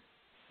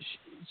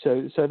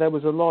so there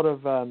was a lot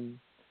of and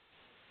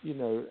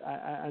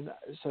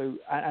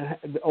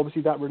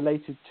obviously that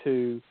related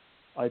to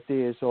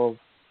ideas of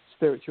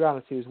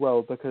spirituality as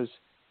well, because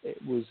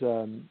it was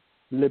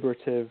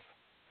liberative,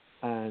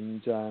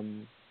 and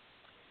you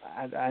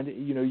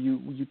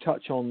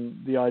touch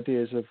on the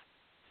ideas of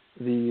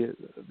the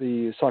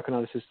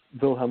psychoanalyst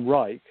Wilhelm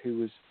Reich, who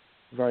was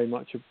very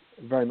much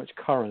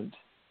current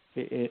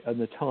in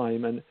the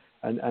time, and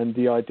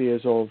the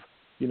ideas of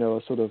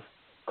a sort of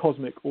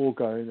cosmic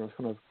orgone, or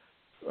kind of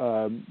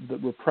the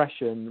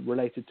repression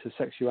related to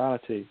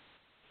sexuality,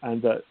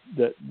 and that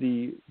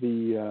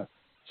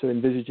so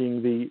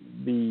envisaging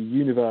the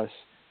universe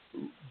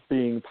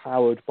being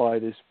powered by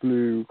this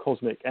blue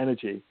cosmic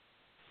energy,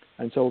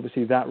 and so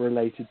obviously that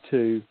related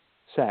to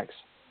sex.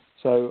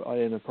 So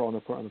on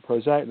a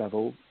prosaic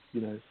level,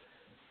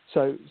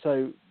 so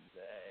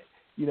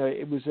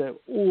it was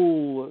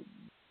all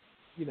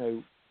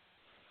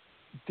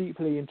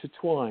deeply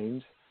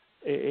intertwined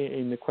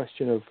in the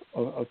question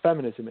of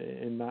feminism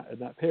in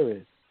that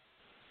period.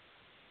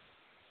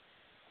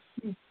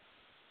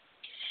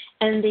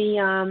 And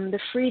the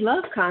free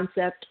love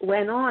concept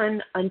went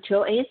on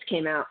until AIDS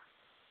came out.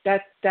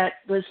 That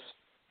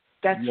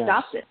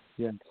stopped it.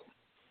 Yes.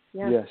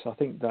 Yeah. Yes, I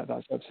think that's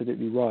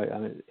absolutely right,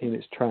 and in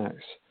its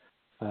tracks.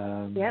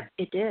 Yep,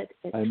 it did.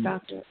 It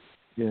stopped it.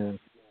 Yeah,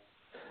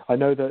 I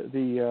know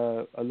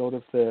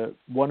that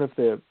one of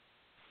the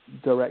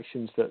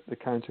directions that the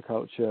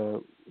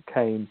counterculture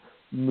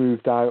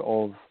moved out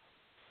of,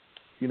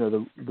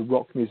 the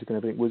rock music and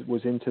everything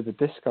was into the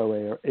disco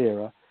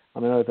era,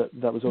 and I know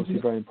that was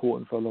obviously very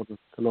important for a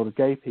lot of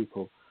gay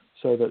people.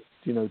 So that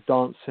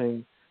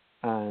dancing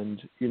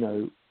and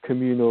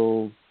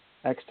communal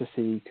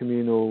ecstasy,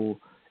 communal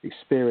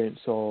experience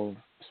of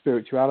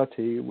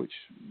spirituality, which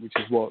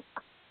is what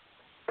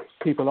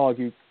people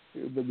argue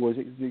was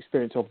the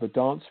experience of the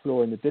dance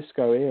floor in the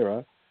disco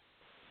era.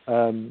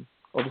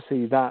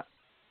 Obviously, that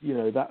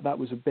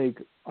was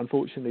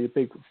unfortunately a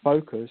big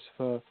focus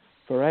for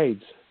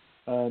AIDS.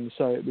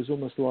 So it was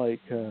almost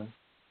like a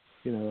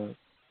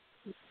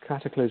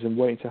cataclysm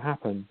waiting to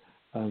happen.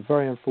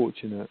 Very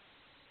unfortunate.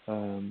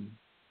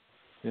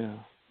 Yeah,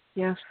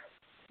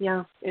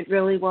 it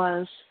really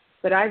was.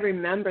 But I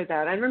remember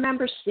that. I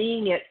remember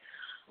seeing it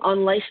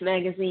on Life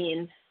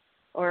magazine,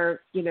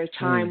 or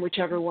Time,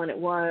 whichever one it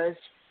was,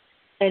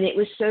 and it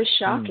was so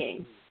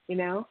shocking.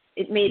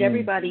 It made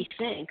everybody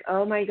think,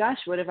 "Oh my gosh,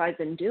 what have I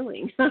been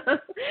doing?"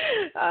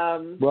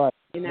 Right.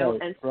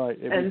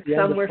 And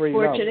some were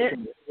fortunate.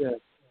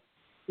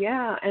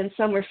 Yeah, and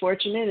some were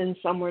fortunate, and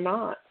some were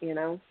not.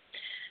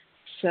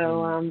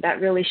 So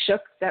that really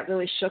shook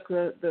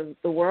the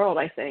world,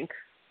 I think.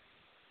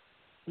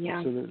 Yeah.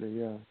 Absolutely,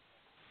 yeah.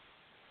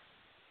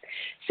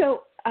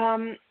 So,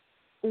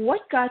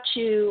 what got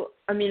you?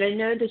 I mean, I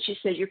know that you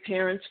said your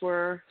parents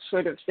were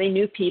they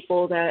knew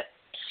people that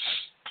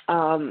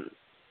were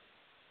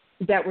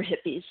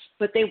hippies,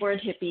 but they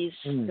weren't hippies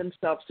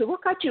themselves. So,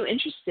 what got you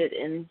interested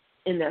in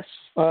this?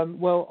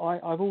 Well,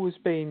 I've always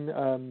been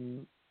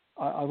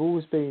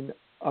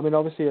I mean,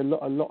 obviously, a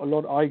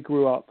lot. I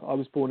grew up. I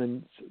was born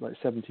in like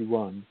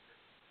 71,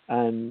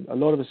 and a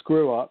lot of us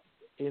grew up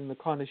in the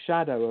kind of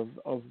shadow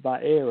of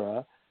that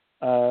era,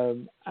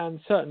 and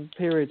certain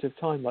periods of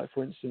time. Like,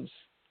 for instance,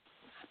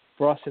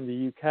 for us in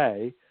the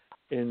UK,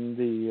 in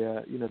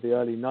the the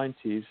early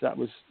 90s, that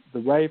was the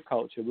rave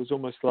culture was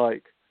almost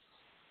like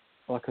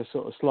a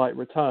sort of slight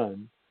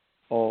return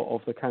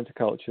of the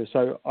counterculture.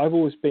 So I've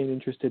always been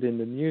interested in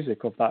the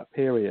music of that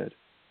period,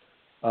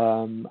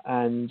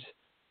 and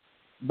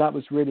that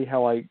was really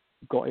how I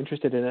got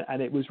interested in it.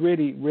 And it was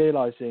really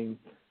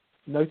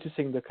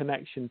noticing the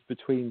connections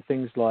between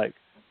things like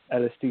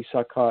LSD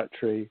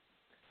psychiatry,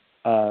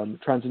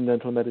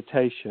 transcendental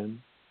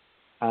meditation,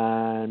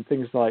 and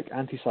things like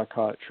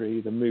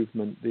anti-psychiatry, the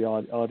movement, the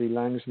R.D.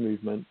 Laing's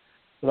movement,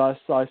 that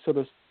I sort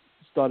of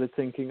started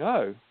thinking,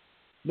 oh,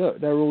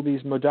 look, there are all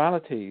these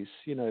modalities,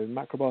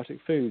 macrobiotic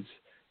foods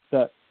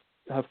that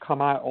have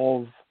come out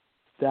of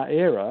that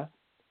era,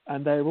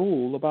 and they're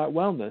all about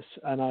wellness.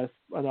 And I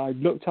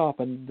looked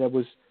up, and there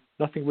was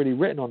nothing really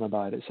written on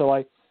about it. So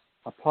I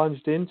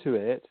plunged into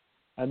it,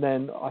 and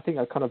then I think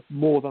I kind of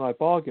more than I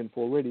bargained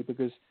for, really,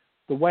 because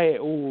the way it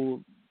all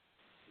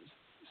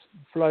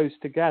flows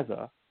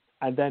together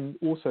and then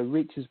also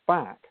reaches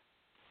back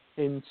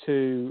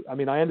into, I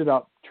mean, I ended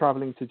up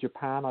traveling to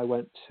Japan. I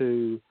went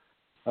to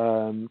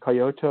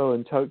Kyoto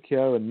and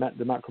Tokyo and met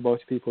the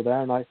macrobiotic people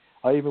there, and I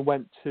even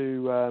went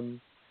to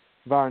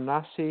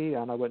Varanasi,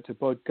 and I went to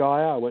Bodh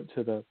Gaya. I went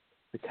to the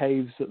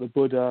caves that the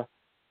Buddha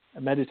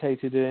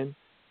meditated in,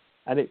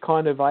 and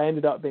I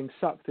ended up being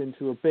sucked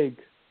into a big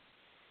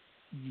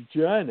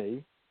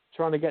journey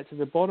trying to get to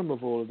the bottom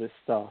of all of this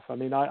stuff. I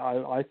mean,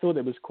 I thought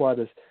it was quite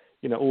as,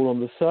 all on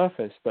the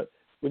surface, but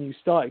when you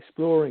start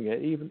exploring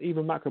it, even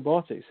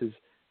macrobiotics is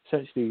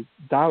essentially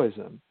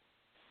Taoism.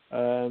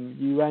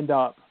 You end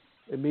up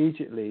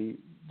immediately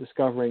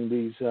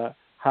discovering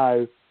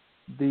how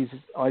these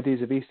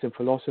ideas of Eastern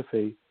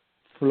philosophy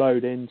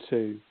flowed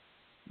into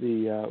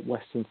the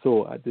Western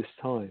thought at this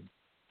time.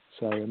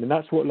 So, I mean,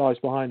 that's what lies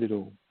behind it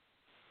all.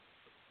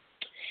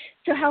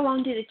 So how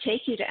long did it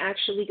take you to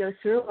actually go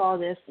through all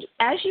this?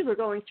 As you were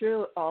going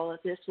through all of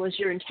this, was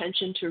your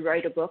intention to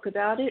write a book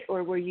about it,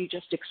 or were you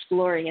just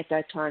exploring at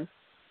that time?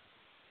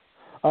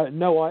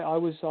 No,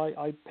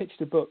 I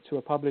pitched a book to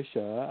a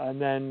publisher,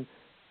 and then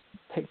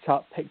picked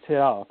it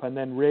up, and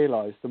then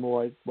realised the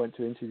more I went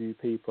to interview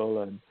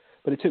people,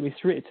 but it took me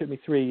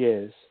 3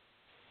 years.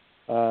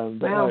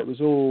 But wow. no, it was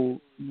all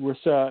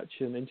research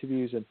and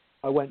interviews, and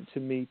I went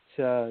to meet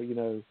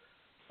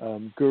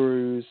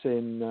gurus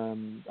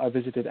I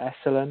visited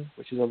Esalen,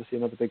 which is obviously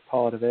another big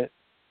part of it.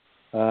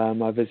 I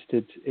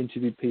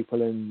interviewed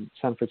people in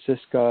San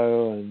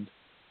Francisco, and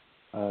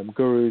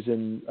gurus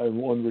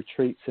on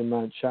retreats in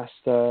Mount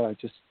Shasta,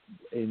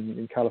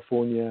 in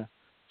California.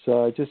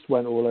 So I just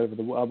went all over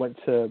I went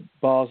to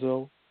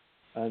Basel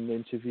and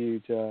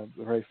interviewed a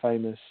very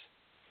famous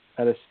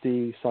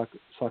LSD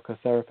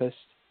psychotherapist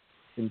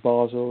in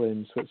Basel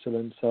in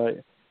Switzerland. So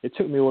it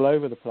took me all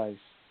over the place.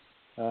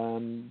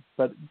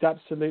 But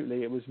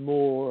absolutely, it was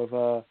more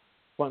of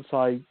once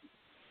I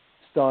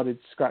started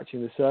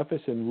scratching the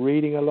surface and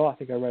reading a lot, I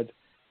think I read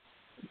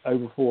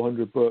over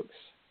 400 books,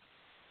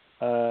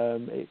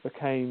 it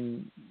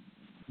became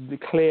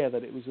clear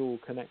that it was all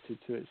connected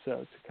to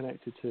itself,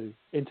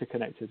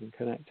 interconnected and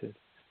connected.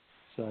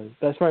 So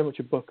that's very much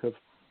a book of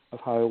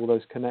how all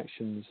those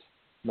connections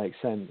make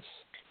sense.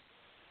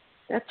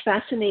 That's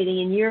fascinating,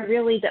 and you're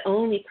really the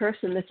only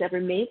person that's ever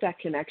made that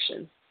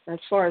connection, as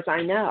far as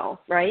I know,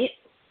 right?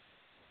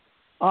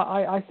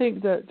 I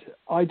think that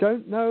I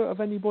don't know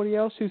of anybody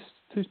else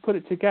who's put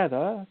it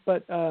together,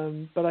 but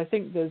I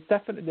think there's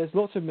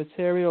lots of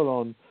material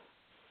on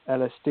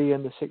LSD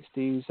in the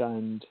 60s,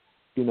 and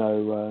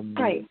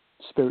right.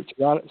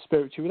 spirituality.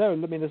 I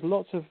mean, there's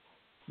lots of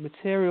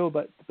material,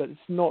 but it's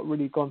not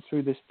really gone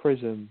through this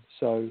prism.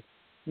 So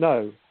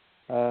no,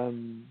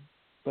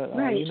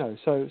 right.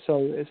 so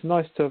it's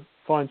nice to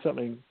find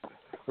something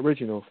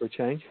original for a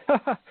change.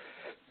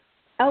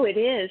 Oh, it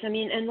is. I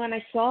mean, and when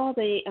I saw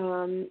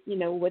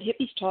what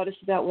Hippies taught us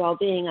about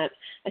well-being, I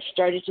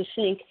started to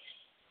think,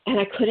 and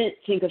I couldn't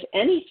think of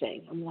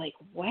anything. I'm like,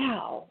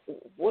 wow,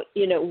 what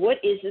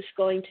is this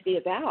going to be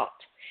about?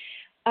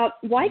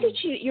 Why did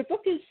your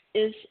book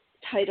is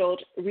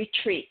titled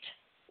Retreat.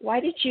 Why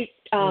did you,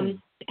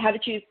 how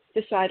did you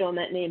decide on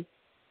that name?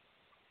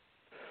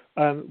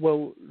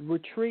 Well,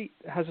 retreat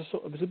has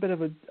a bit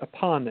of a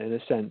pun in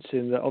a sense,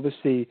 in that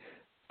obviously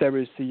there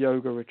is the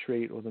yoga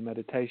retreat or the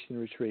meditation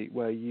retreat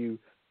where you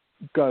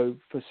go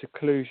for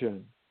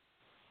seclusion.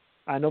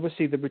 And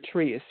obviously the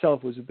retreat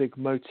itself was a big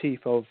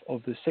motif of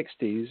the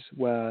 60s,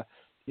 where,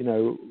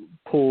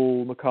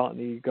 Paul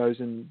McCartney goes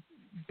and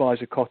buys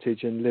a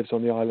cottage and lives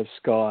on the Isle of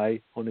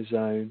Skye on his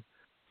own.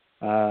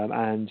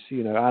 And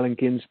Allen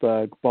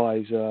Ginsberg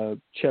buys a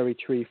cherry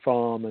tree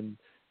farm and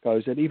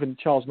goes, and even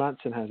Charles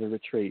Manson has a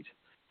retreat.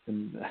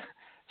 And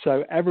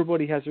so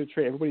everybody has a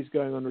retreat, everybody's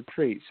going on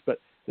retreats, but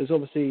there's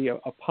obviously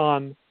a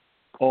pun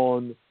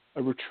on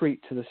a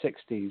retreat to the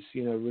 60s,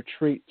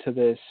 retreat to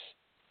this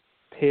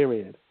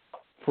period.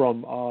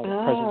 from our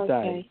present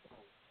day.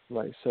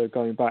 Right, so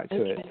going back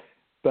to it.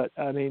 But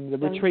I mean, the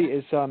retreat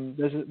is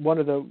there's one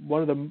of the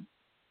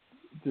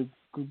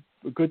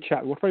good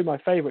chapter. Well, probably my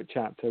favourite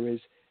chapter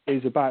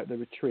is about the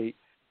retreat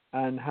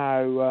and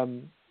how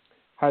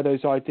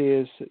those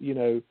ideas. You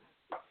know,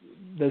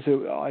 there's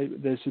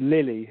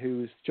Lilly,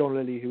 John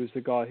Lilly, who was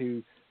the guy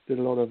who did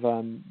a lot of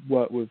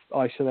work with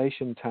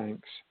isolation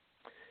tanks,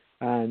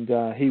 and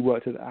he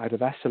worked out of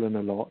Esalen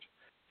a lot.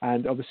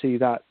 And obviously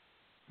that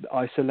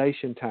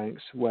isolation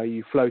tanks where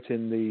you float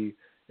in the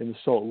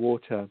salt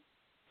water,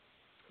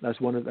 that's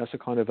a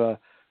kind of a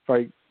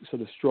very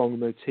sort of strong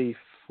motif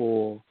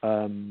for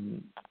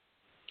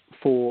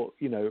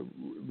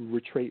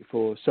retreat,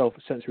 for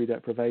sensory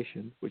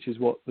deprivation, which is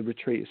what the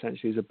retreat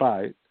essentially is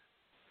about.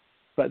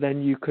 But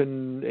then you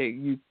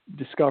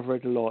discover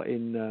it a lot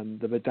in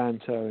the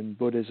Vedanta and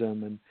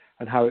Buddhism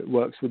and how it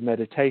works with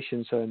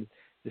meditation. So in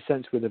the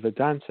sense with the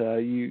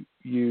Vedanta, you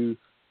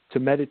to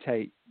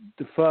meditate,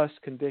 the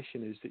first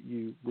condition is that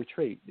you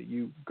retreat, that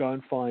you go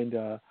and find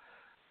the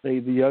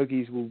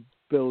yogis will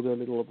build a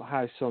little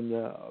house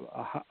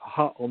a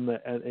hut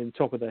in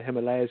top of the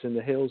Himalayas in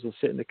the hills, or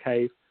sit in the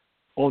cave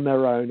on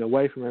their own,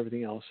 away from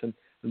everything else, and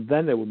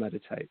then they will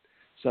meditate.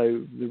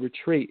 So the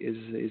retreat is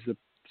the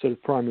sort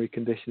of primary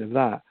condition of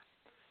that,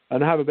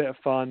 and have a bit of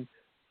fun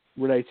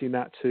relating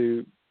that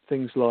to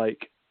things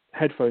like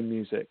headphone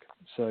music.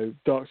 So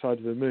Dark Side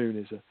of the Moon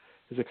is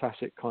a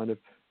classic kind of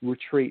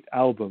retreat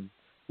album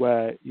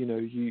where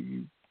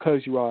you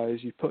close your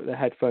eyes, you put the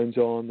headphones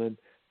on, and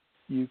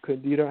you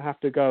don't have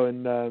to go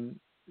and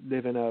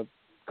live in a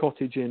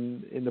cottage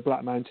in the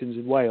Black Mountains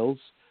in Wales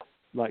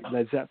like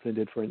Led Zeppelin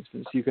did, for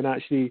instance. You can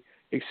actually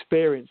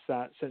experience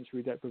that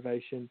sensory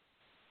deprivation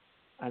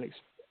and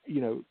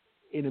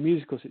in a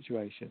musical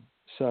situation.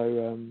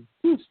 So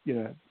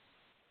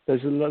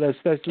there's lots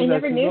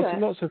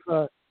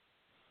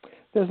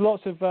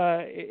of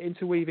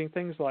interweaving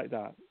things like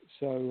that.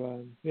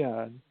 So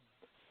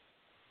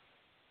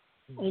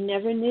I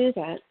never knew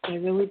that. I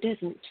really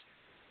didn't.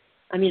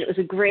 I mean, it was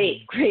a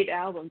great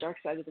album, Dark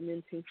Side of the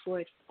Moon, Pink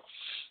Floyd.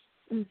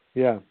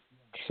 Yeah,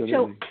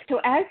 absolutely.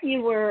 So as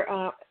you were,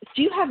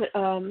 do you have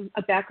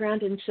a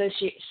background in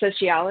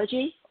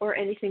sociology or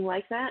anything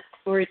like that,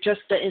 or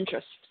just the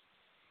interest?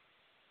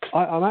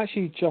 I'm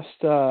actually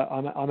just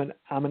I'm an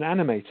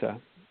animator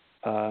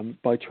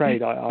by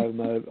trade. I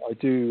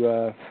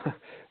do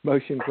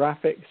motion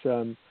graphics,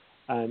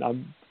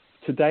 and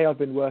today I've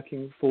been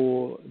working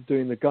for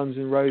doing the Guns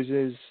N'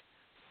 Roses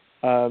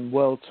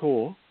world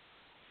tour,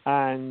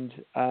 and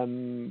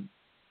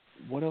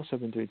what else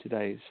I've been doing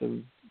today? So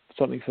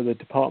something for the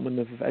Department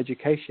of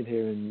Education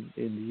here in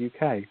the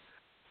UK.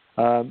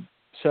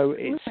 So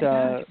it's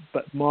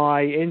but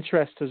my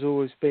interest has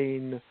always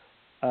been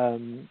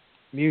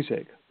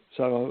music.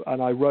 So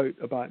and I wrote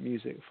about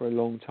music for a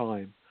long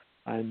time,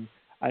 and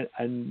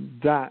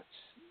that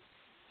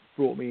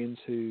brought me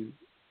into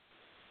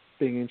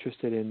being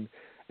interested in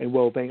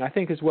well-being. I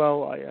think as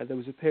well, there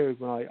was a period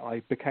when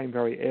I became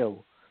very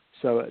ill.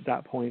 So at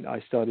that point,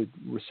 I started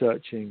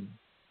researching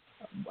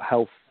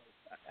health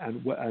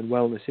and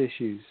wellness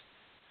issues,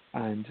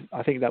 and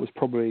I think that was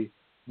probably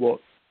what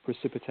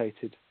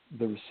precipitated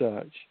the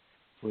research,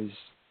 was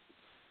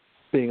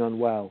being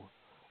unwell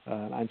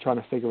and trying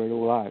to figure it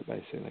all out,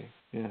 basically.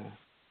 Yeah.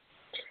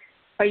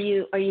 Are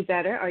you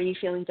better? Are you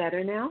feeling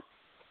better now?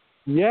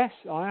 Yes,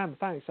 I am.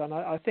 Thanks. And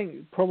I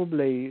think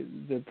probably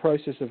the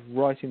process of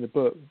writing the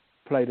book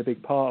played a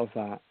big part of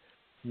that,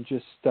 and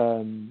just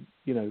getting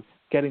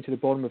to the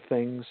bottom of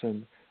things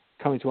and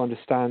coming to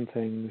understand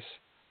things.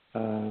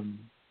 And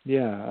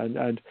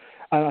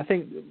I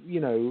think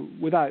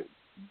without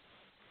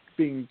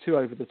being too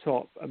over the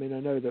top, I mean, I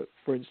know that,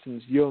 for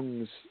instance,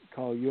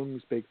 Carl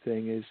Jung's big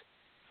thing is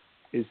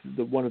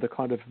one of the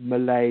kind of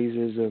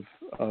malaises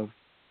of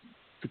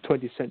the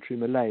 20th century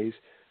malaise,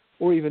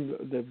 or even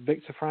the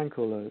Viktor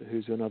Frankl,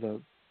 who's another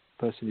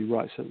person who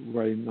writes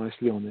very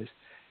nicely on this,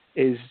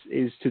 is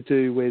to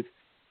do with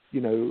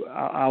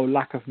our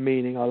lack of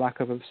meaning, our lack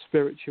of a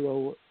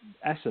spiritual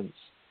essence.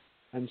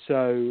 And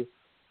so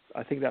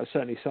I think that was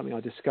certainly something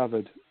I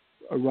discovered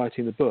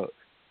writing the book.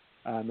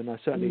 And I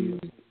certainly,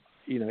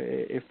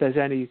 if there's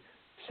any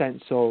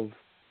sense of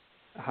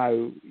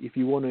how, if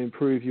you want to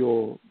improve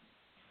your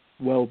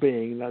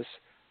well-being, that's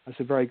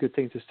a very good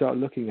thing to start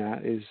looking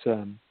at, is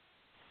a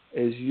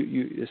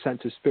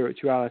sense of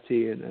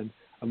spirituality and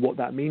what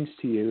that means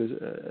to you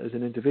as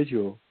an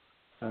individual.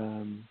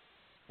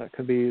 That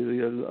can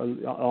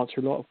answer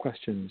a lot of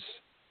questions,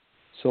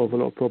 solve a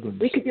lot of problems.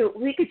 We could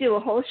do a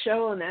whole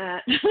show on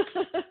that.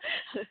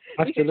 Absolutely,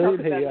 we could talk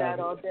about that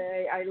all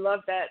day. I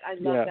love that. I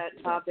love that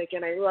topic,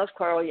 and I love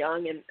Carl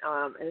Jung and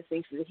the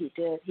things that he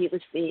did. He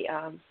was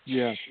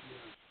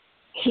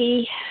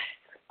he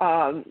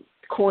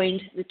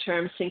coined the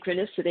term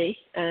synchronicity,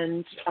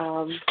 and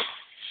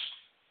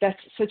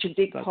that's such a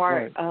big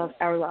part of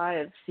our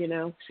lives,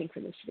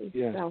 synchronicity.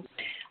 Yeah. So,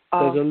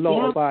 there's a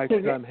lot about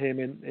him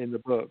in the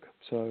book.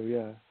 So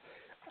yeah.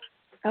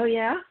 Oh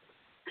yeah.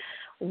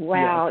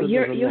 Wow,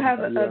 yeah, you have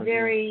a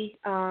very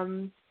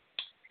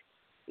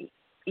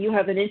you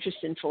have an interest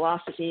in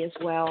philosophy as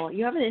well.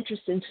 You have an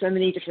interest in so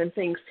many different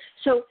things.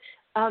 So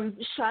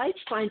besides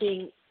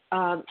finding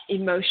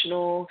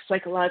emotional,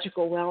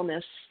 psychological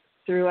wellness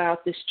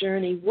throughout this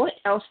journey, what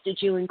else did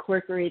you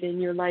incorporate in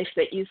your life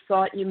that you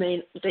thought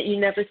that you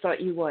never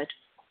thought you would?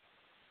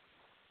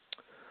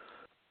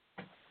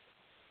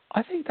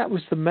 I think that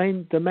was the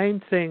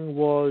main thing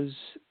was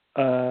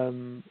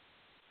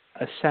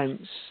a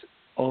sense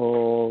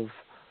of,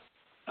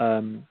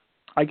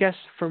 I guess,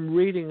 from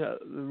reading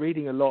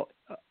a lot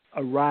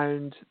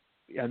around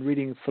and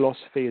reading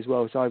philosophy as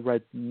well. So I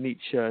read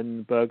Nietzsche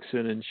and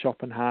Bergson and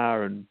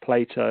Schopenhauer and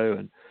Plato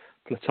and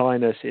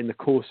Plotinus in the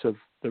course of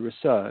the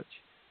research,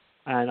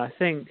 and I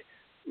think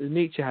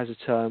Nietzsche has a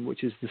term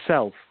which is the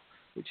self,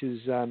 which is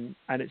and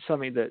it's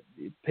something that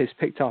is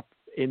picked up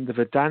in the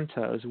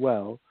Vedanta as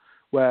well,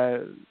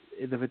 where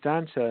in the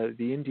Vedanta,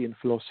 the Indian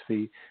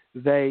philosophy,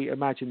 they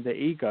imagine the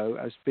ego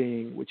as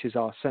being, which is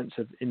our sense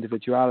of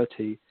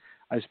individuality,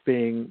 as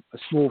being a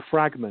small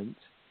fragment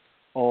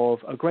of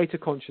a greater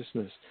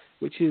consciousness,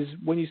 which is,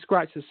 when you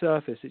scratch the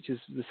surface, which is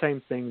the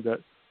same thing that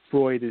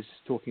Freud is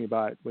talking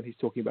about when he's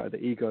talking about the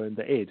ego and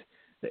the id.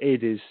 The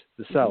id is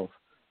the self,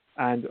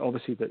 and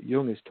obviously that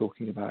Jung is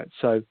talking about.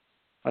 So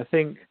I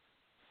think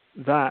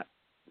that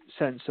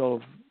sense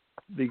of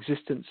the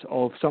existence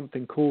of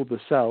something called the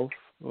self,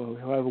 or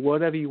however,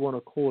 whatever you want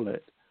to call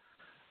it,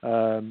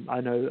 I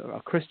know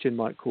a Christian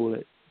might call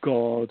it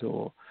God,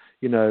 or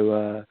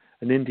an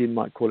Indian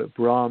might call it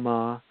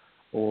Brahma,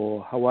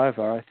 or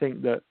however. I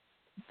think that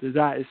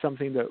is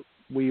something that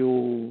we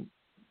all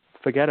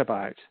forget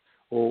about,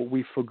 or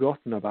we've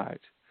forgotten about.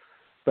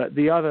 But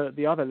the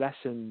other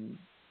lesson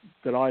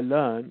that I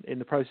learned in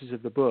the process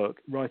of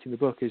writing the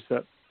book, is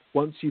that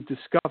once you've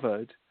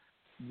discovered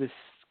this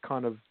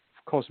kind of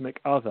cosmic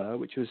other,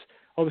 which was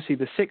obviously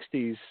the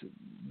 60s,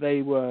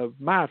 they were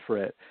mad for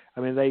it. I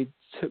mean, they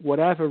took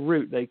whatever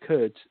route they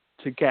could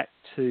to get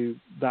to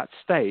that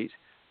state,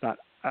 that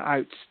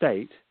out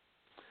state.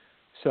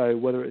 So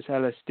whether it's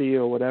LSD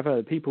or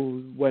whatever,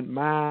 people went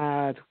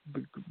mad,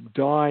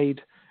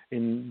 died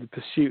in the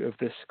pursuit of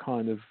this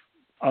kind of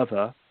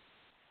other.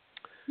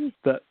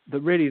 But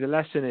really the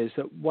lesson is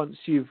that once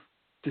you've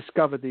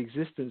discovered the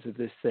existence of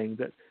this thing,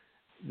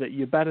 that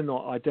you're better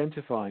not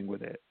identifying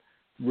with it,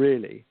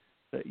 really.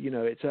 That,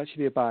 it's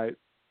actually about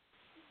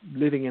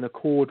living in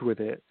accord with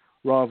it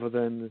rather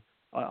than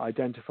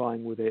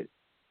identifying with it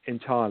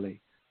entirely.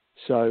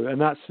 So,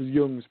 and that's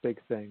Jung's big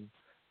thing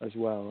as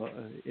well,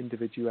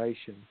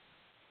 individuation,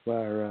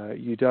 where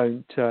you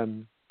don't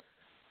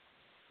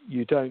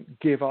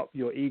give up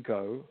your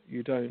ego,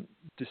 you don't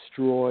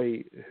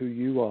destroy who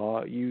you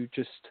are, you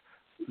just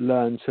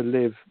learn to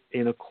live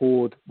in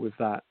accord with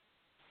that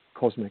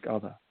cosmic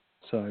other.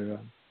 So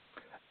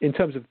in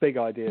terms of big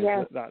ideas,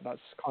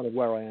 that's kind of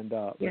where I end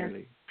up,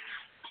 really.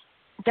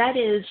 That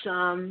is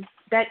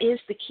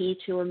the key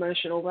to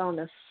emotional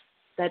wellness.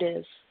 That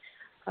is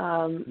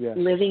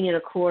living in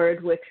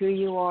accord with who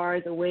you are,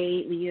 the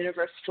way the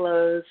universe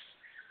flows.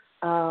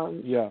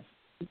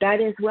 That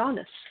is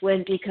wellness.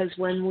 Because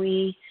when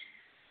we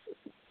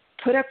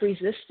put up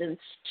resistance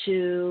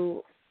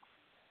to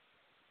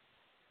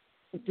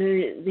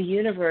the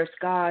universe,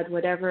 God,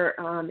 whatever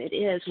it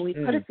is, when we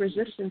put up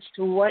resistance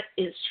to what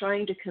is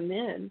trying to come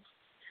in,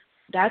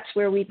 that's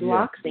where we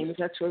block things.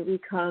 That's where we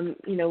come,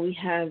 we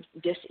have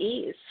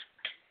dis-ease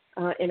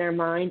in our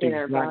mind, in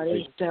our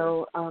body.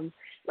 So,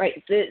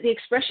 the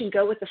expression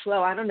 "go with the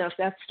flow." I don't know if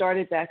that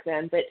started back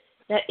then, but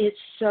that it's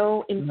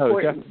so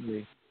important. No,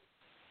 definitely.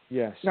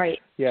 Yes. Right.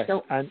 Yes.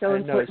 So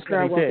important no, for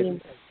our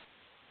well-being.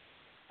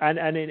 And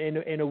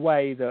in a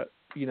way that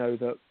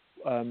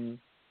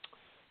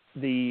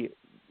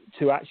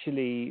to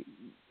actually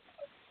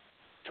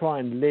try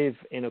and live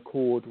in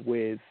accord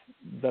with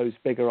those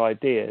bigger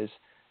ideas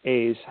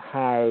is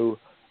how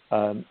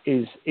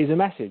is a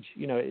message.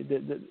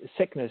 The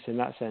sickness in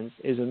that sense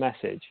is a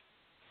message,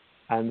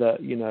 and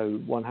that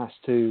one has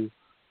to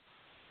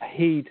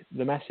heed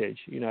the message.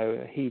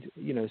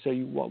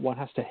 One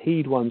has to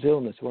heed one's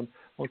illness. One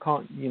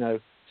can't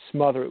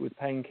smother it with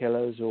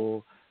painkillers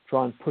or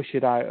try and push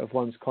it out of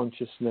one's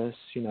consciousness.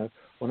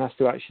 One has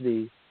to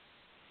actually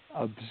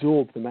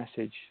absorb the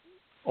message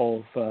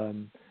of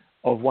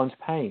one's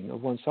pain,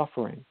 of one's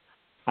suffering,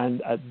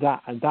 and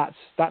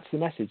that's the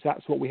message.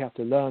 That's what we have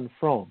to learn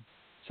from.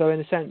 So in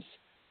a sense,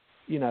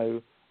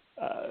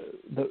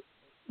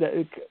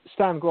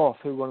 Stan Groff,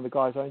 who one of the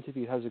guys I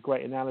interviewed, has a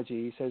great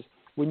analogy. He says,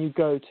 when you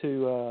go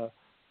to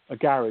a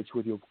garage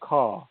with your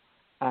car,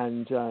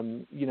 and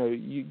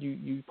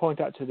you point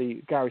out to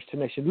the garage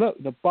technician, look,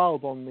 the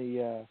bulb on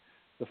the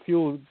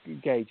fuel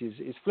gauge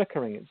is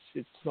flickering.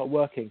 It's not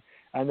working.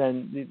 And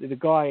then the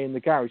guy in the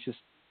garage just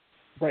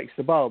breaks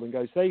the bulb and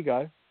goes, there you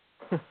go.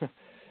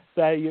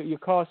 There, your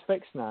car's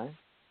fixed now.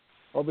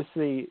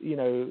 Obviously,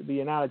 the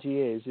analogy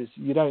is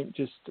you don't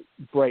just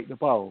break the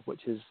bulb,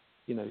 which is,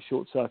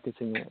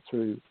 short-circuiting it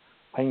through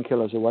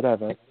painkillers or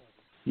whatever.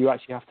 You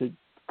actually have to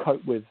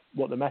cope with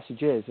what the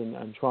message is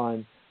and try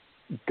and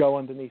go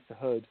underneath the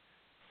hood,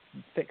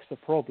 fix the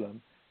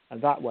problem,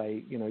 and that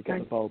way, get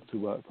the bulb to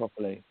work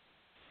properly.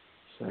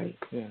 So, right.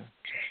 yeah.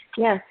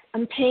 Yes,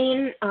 and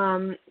pain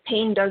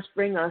does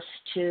bring us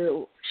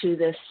to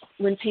this.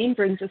 When pain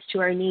brings us to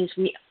our knees,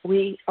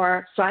 we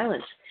are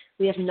silent.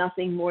 We have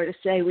nothing more to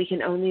say. We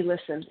can only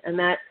listen. And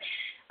that,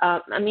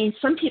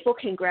 some people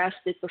can grasp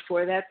it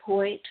before that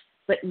point,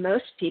 but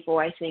most people,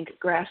 I think,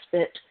 grasp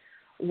it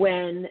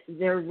when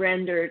they're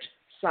rendered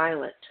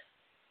silent.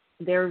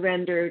 They're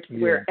rendered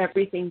where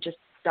everything just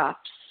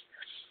stops,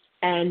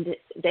 and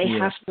they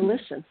have to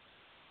listen.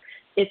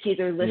 It's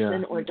either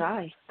listen or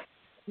die,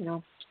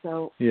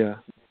 So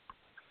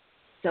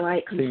So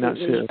I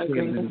completely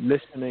agree.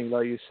 Listening,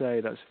 like you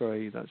say, that's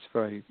very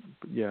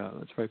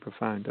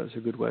profound. That's a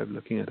good way of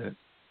looking at it.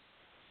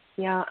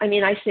 Yeah,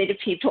 I say to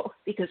people,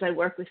 because I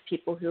work with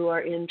people who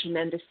are in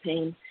tremendous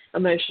pain,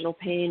 emotional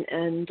pain,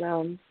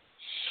 and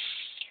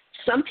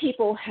some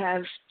people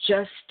have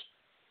just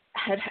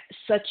had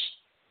such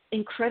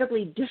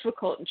incredibly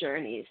difficult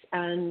journeys,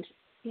 and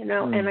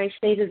and I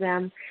say to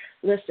them,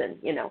 listen,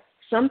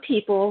 some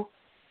people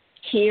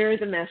hear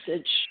the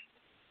message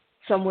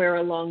somewhere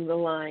along the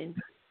line,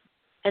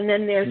 and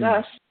then there's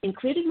us,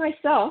 including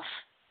myself,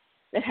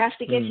 that has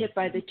to get hit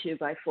by the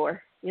 2x4.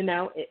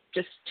 It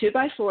just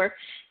 2x4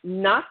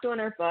 knocked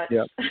on our butts.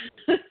 Yep.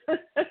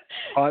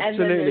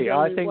 Absolutely.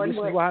 I think this is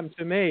what happened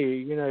to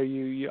me.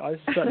 I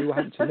certainly what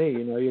happened to me.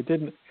 You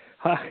didn't.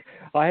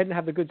 I hadn't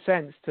had the good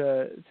sense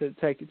to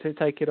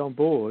take it on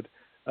board.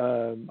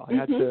 I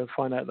had to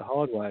find out the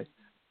hard way.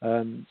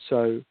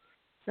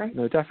 Right.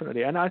 No,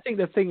 definitely. And I think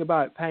the thing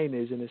about pain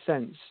is, in a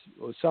sense,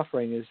 or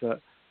suffering, is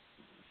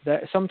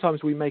that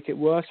sometimes we make it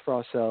worse for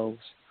ourselves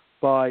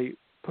by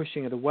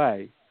pushing it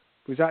away.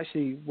 Because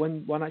actually,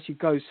 when one actually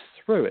goes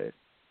through it,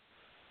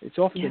 it's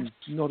often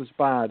not as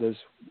bad as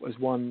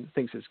one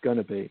thinks it's going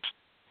to be.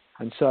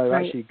 And so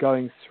actually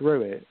going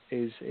through it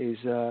is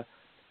it's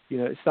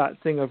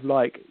that thing of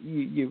like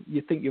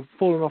you think you've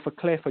fallen off a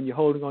cliff and you're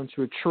holding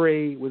onto a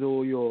tree with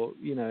all your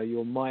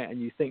your might,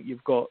 and you think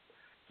you've got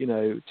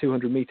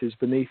 200 meters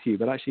beneath you,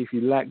 but actually if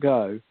you let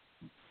go,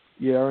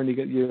 you're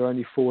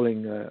only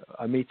falling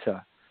a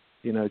meter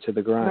to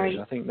the ground. Right.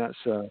 I think that's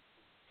an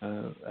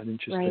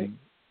interesting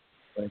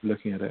way of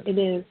looking at it. It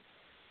is.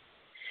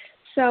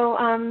 So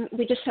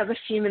we just have a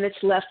few minutes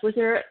left. Was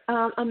there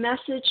a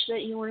message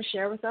that you want to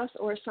share with us,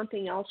 or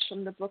something else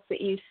from the book that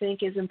you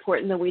think is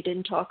important that we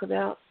didn't talk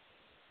about?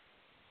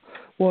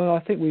 Well, I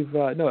think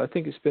I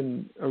think it's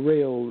been a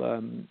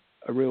real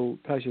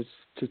pleasure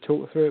to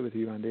talk through it with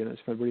you, Andy, and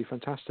it's been really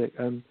fantastic.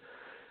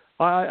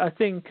 I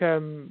think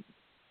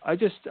I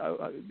guess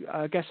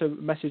a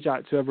message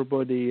out to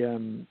everybody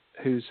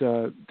who's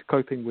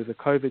coping with the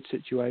COVID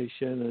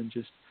situation, and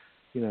just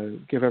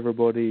give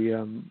everybody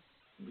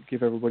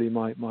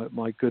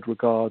my good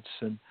regards,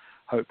 and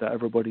hope that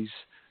everybody's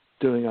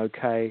doing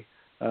okay,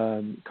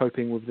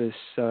 coping with this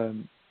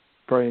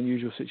very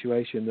unusual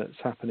situation that's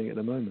happening at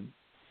the moment.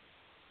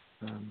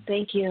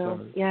 Thank you. So.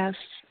 Yes,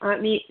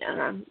 me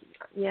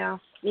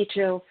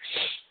too.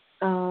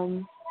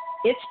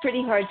 It's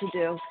pretty hard to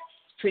do.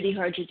 It's pretty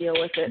hard to deal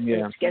with it.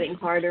 Yeah. It's getting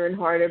harder and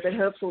harder, but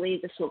hopefully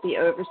this will be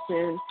over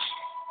soon,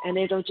 and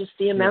it'll just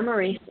be a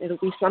memory. It'll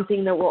be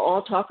something that we'll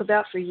all talk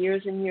about for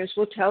years and years.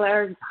 We'll tell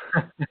our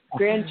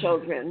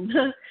grandchildren.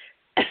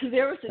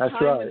 There was a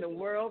time when the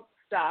world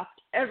stopped.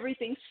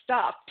 Everything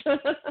stopped.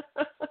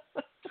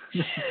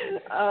 You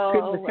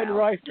couldn't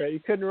write it.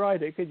 You couldn't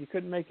write it, could you?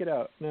 Couldn't make it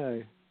up.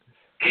 No.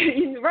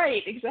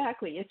 Right,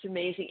 exactly. It's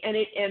amazing,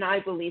 and I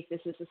believe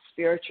this is a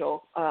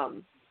spiritual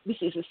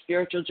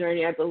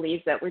journey. I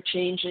believe that we're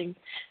changing,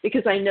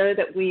 because I know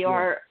that we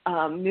are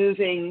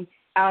moving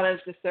out of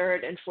the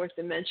third and fourth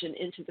dimension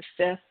into the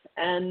fifth,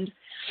 and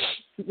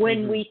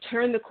when we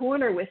turn the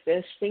corner with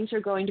this, things are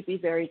going to be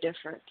very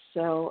different.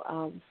 So,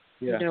 I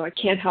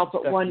can't help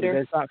but wonder.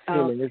 There's that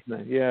feeling, isn't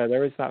there? Yeah,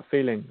 there is that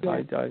feeling.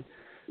 Yes. I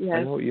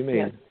know what you mean.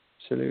 Yes.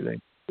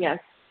 Absolutely. Yes.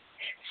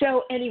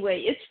 So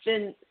anyway, it's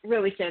been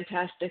really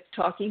fantastic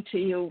talking to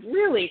you.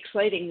 Really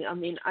exciting.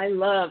 I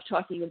love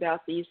talking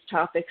about these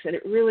topics, and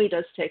it really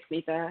does take me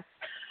back.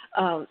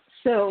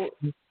 So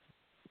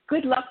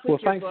good luck with your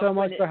book. Well, thanks so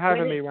much for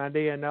having me,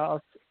 Randy, and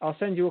I'll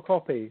send you a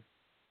copy.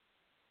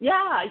 Yeah.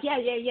 I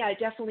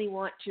definitely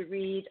want to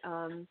read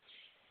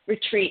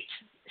Retreat.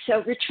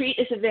 So Retreat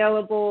is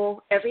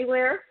available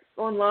everywhere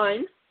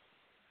online.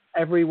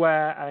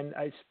 Everywhere, and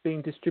it's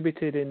being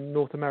distributed in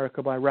North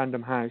America by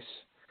Random House.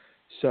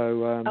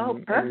 So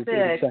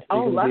perfect. It's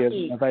lucky.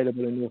 Be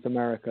available in North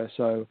America.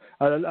 So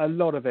a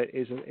lot of it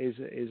is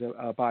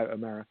about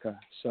America.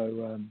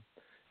 So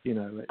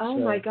It's,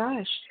 my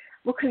gosh!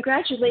 Well,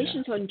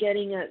 congratulations on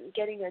getting a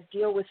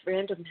deal with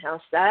Random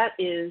House. That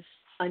is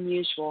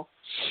unusual,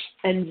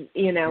 and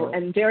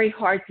and very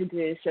hard to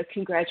do. So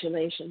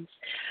congratulations.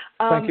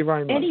 Thank you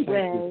very much.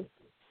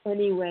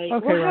 Anyway,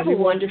 okay, well, have a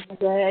wonderful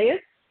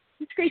day.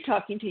 It's great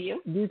talking to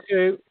you. You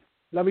too.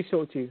 Lovely to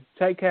talk to you.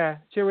 Take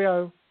care.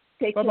 Cheerio.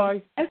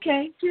 Bye-bye.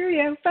 Okay,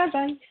 cheerio.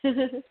 Bye-bye.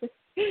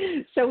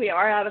 So we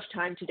are out of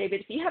time today, but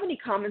if you have any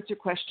comments or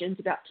questions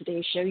about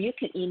today's show, you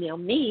can email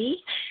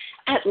me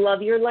at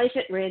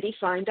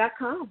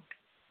loveyourlife@randyfine.com.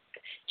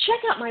 Check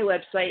out my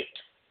website,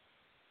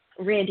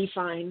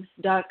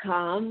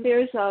 randyfine.com,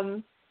 there's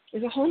a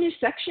whole new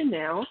section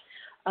now.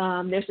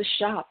 There's a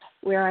shop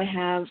where I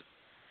have,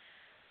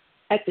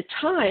 at this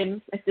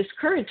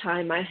current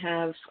time, I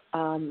have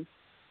 5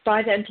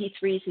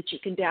 MP3s that you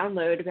can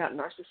download about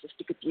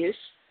narcissistic abuse.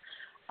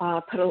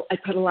 I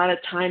put a lot of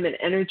time and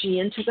energy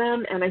into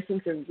them, and I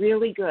think they're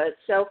really good.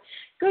 So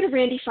go to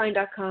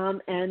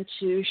randyfine.com and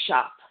to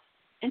shop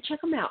and check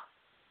them out.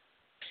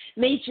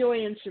 May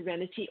joy and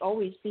serenity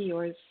always be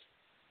yours.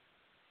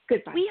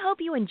 Goodbye. We hope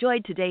you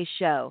enjoyed today's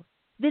show.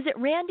 Visit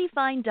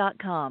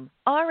randyfine.com,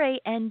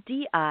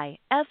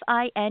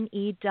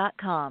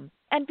 RANDIFINE.com,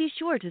 and be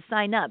sure to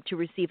sign up to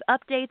receive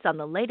updates on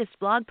the latest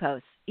blog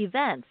posts,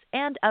 events,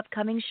 and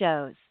upcoming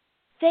shows.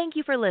 Thank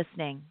you for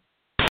listening.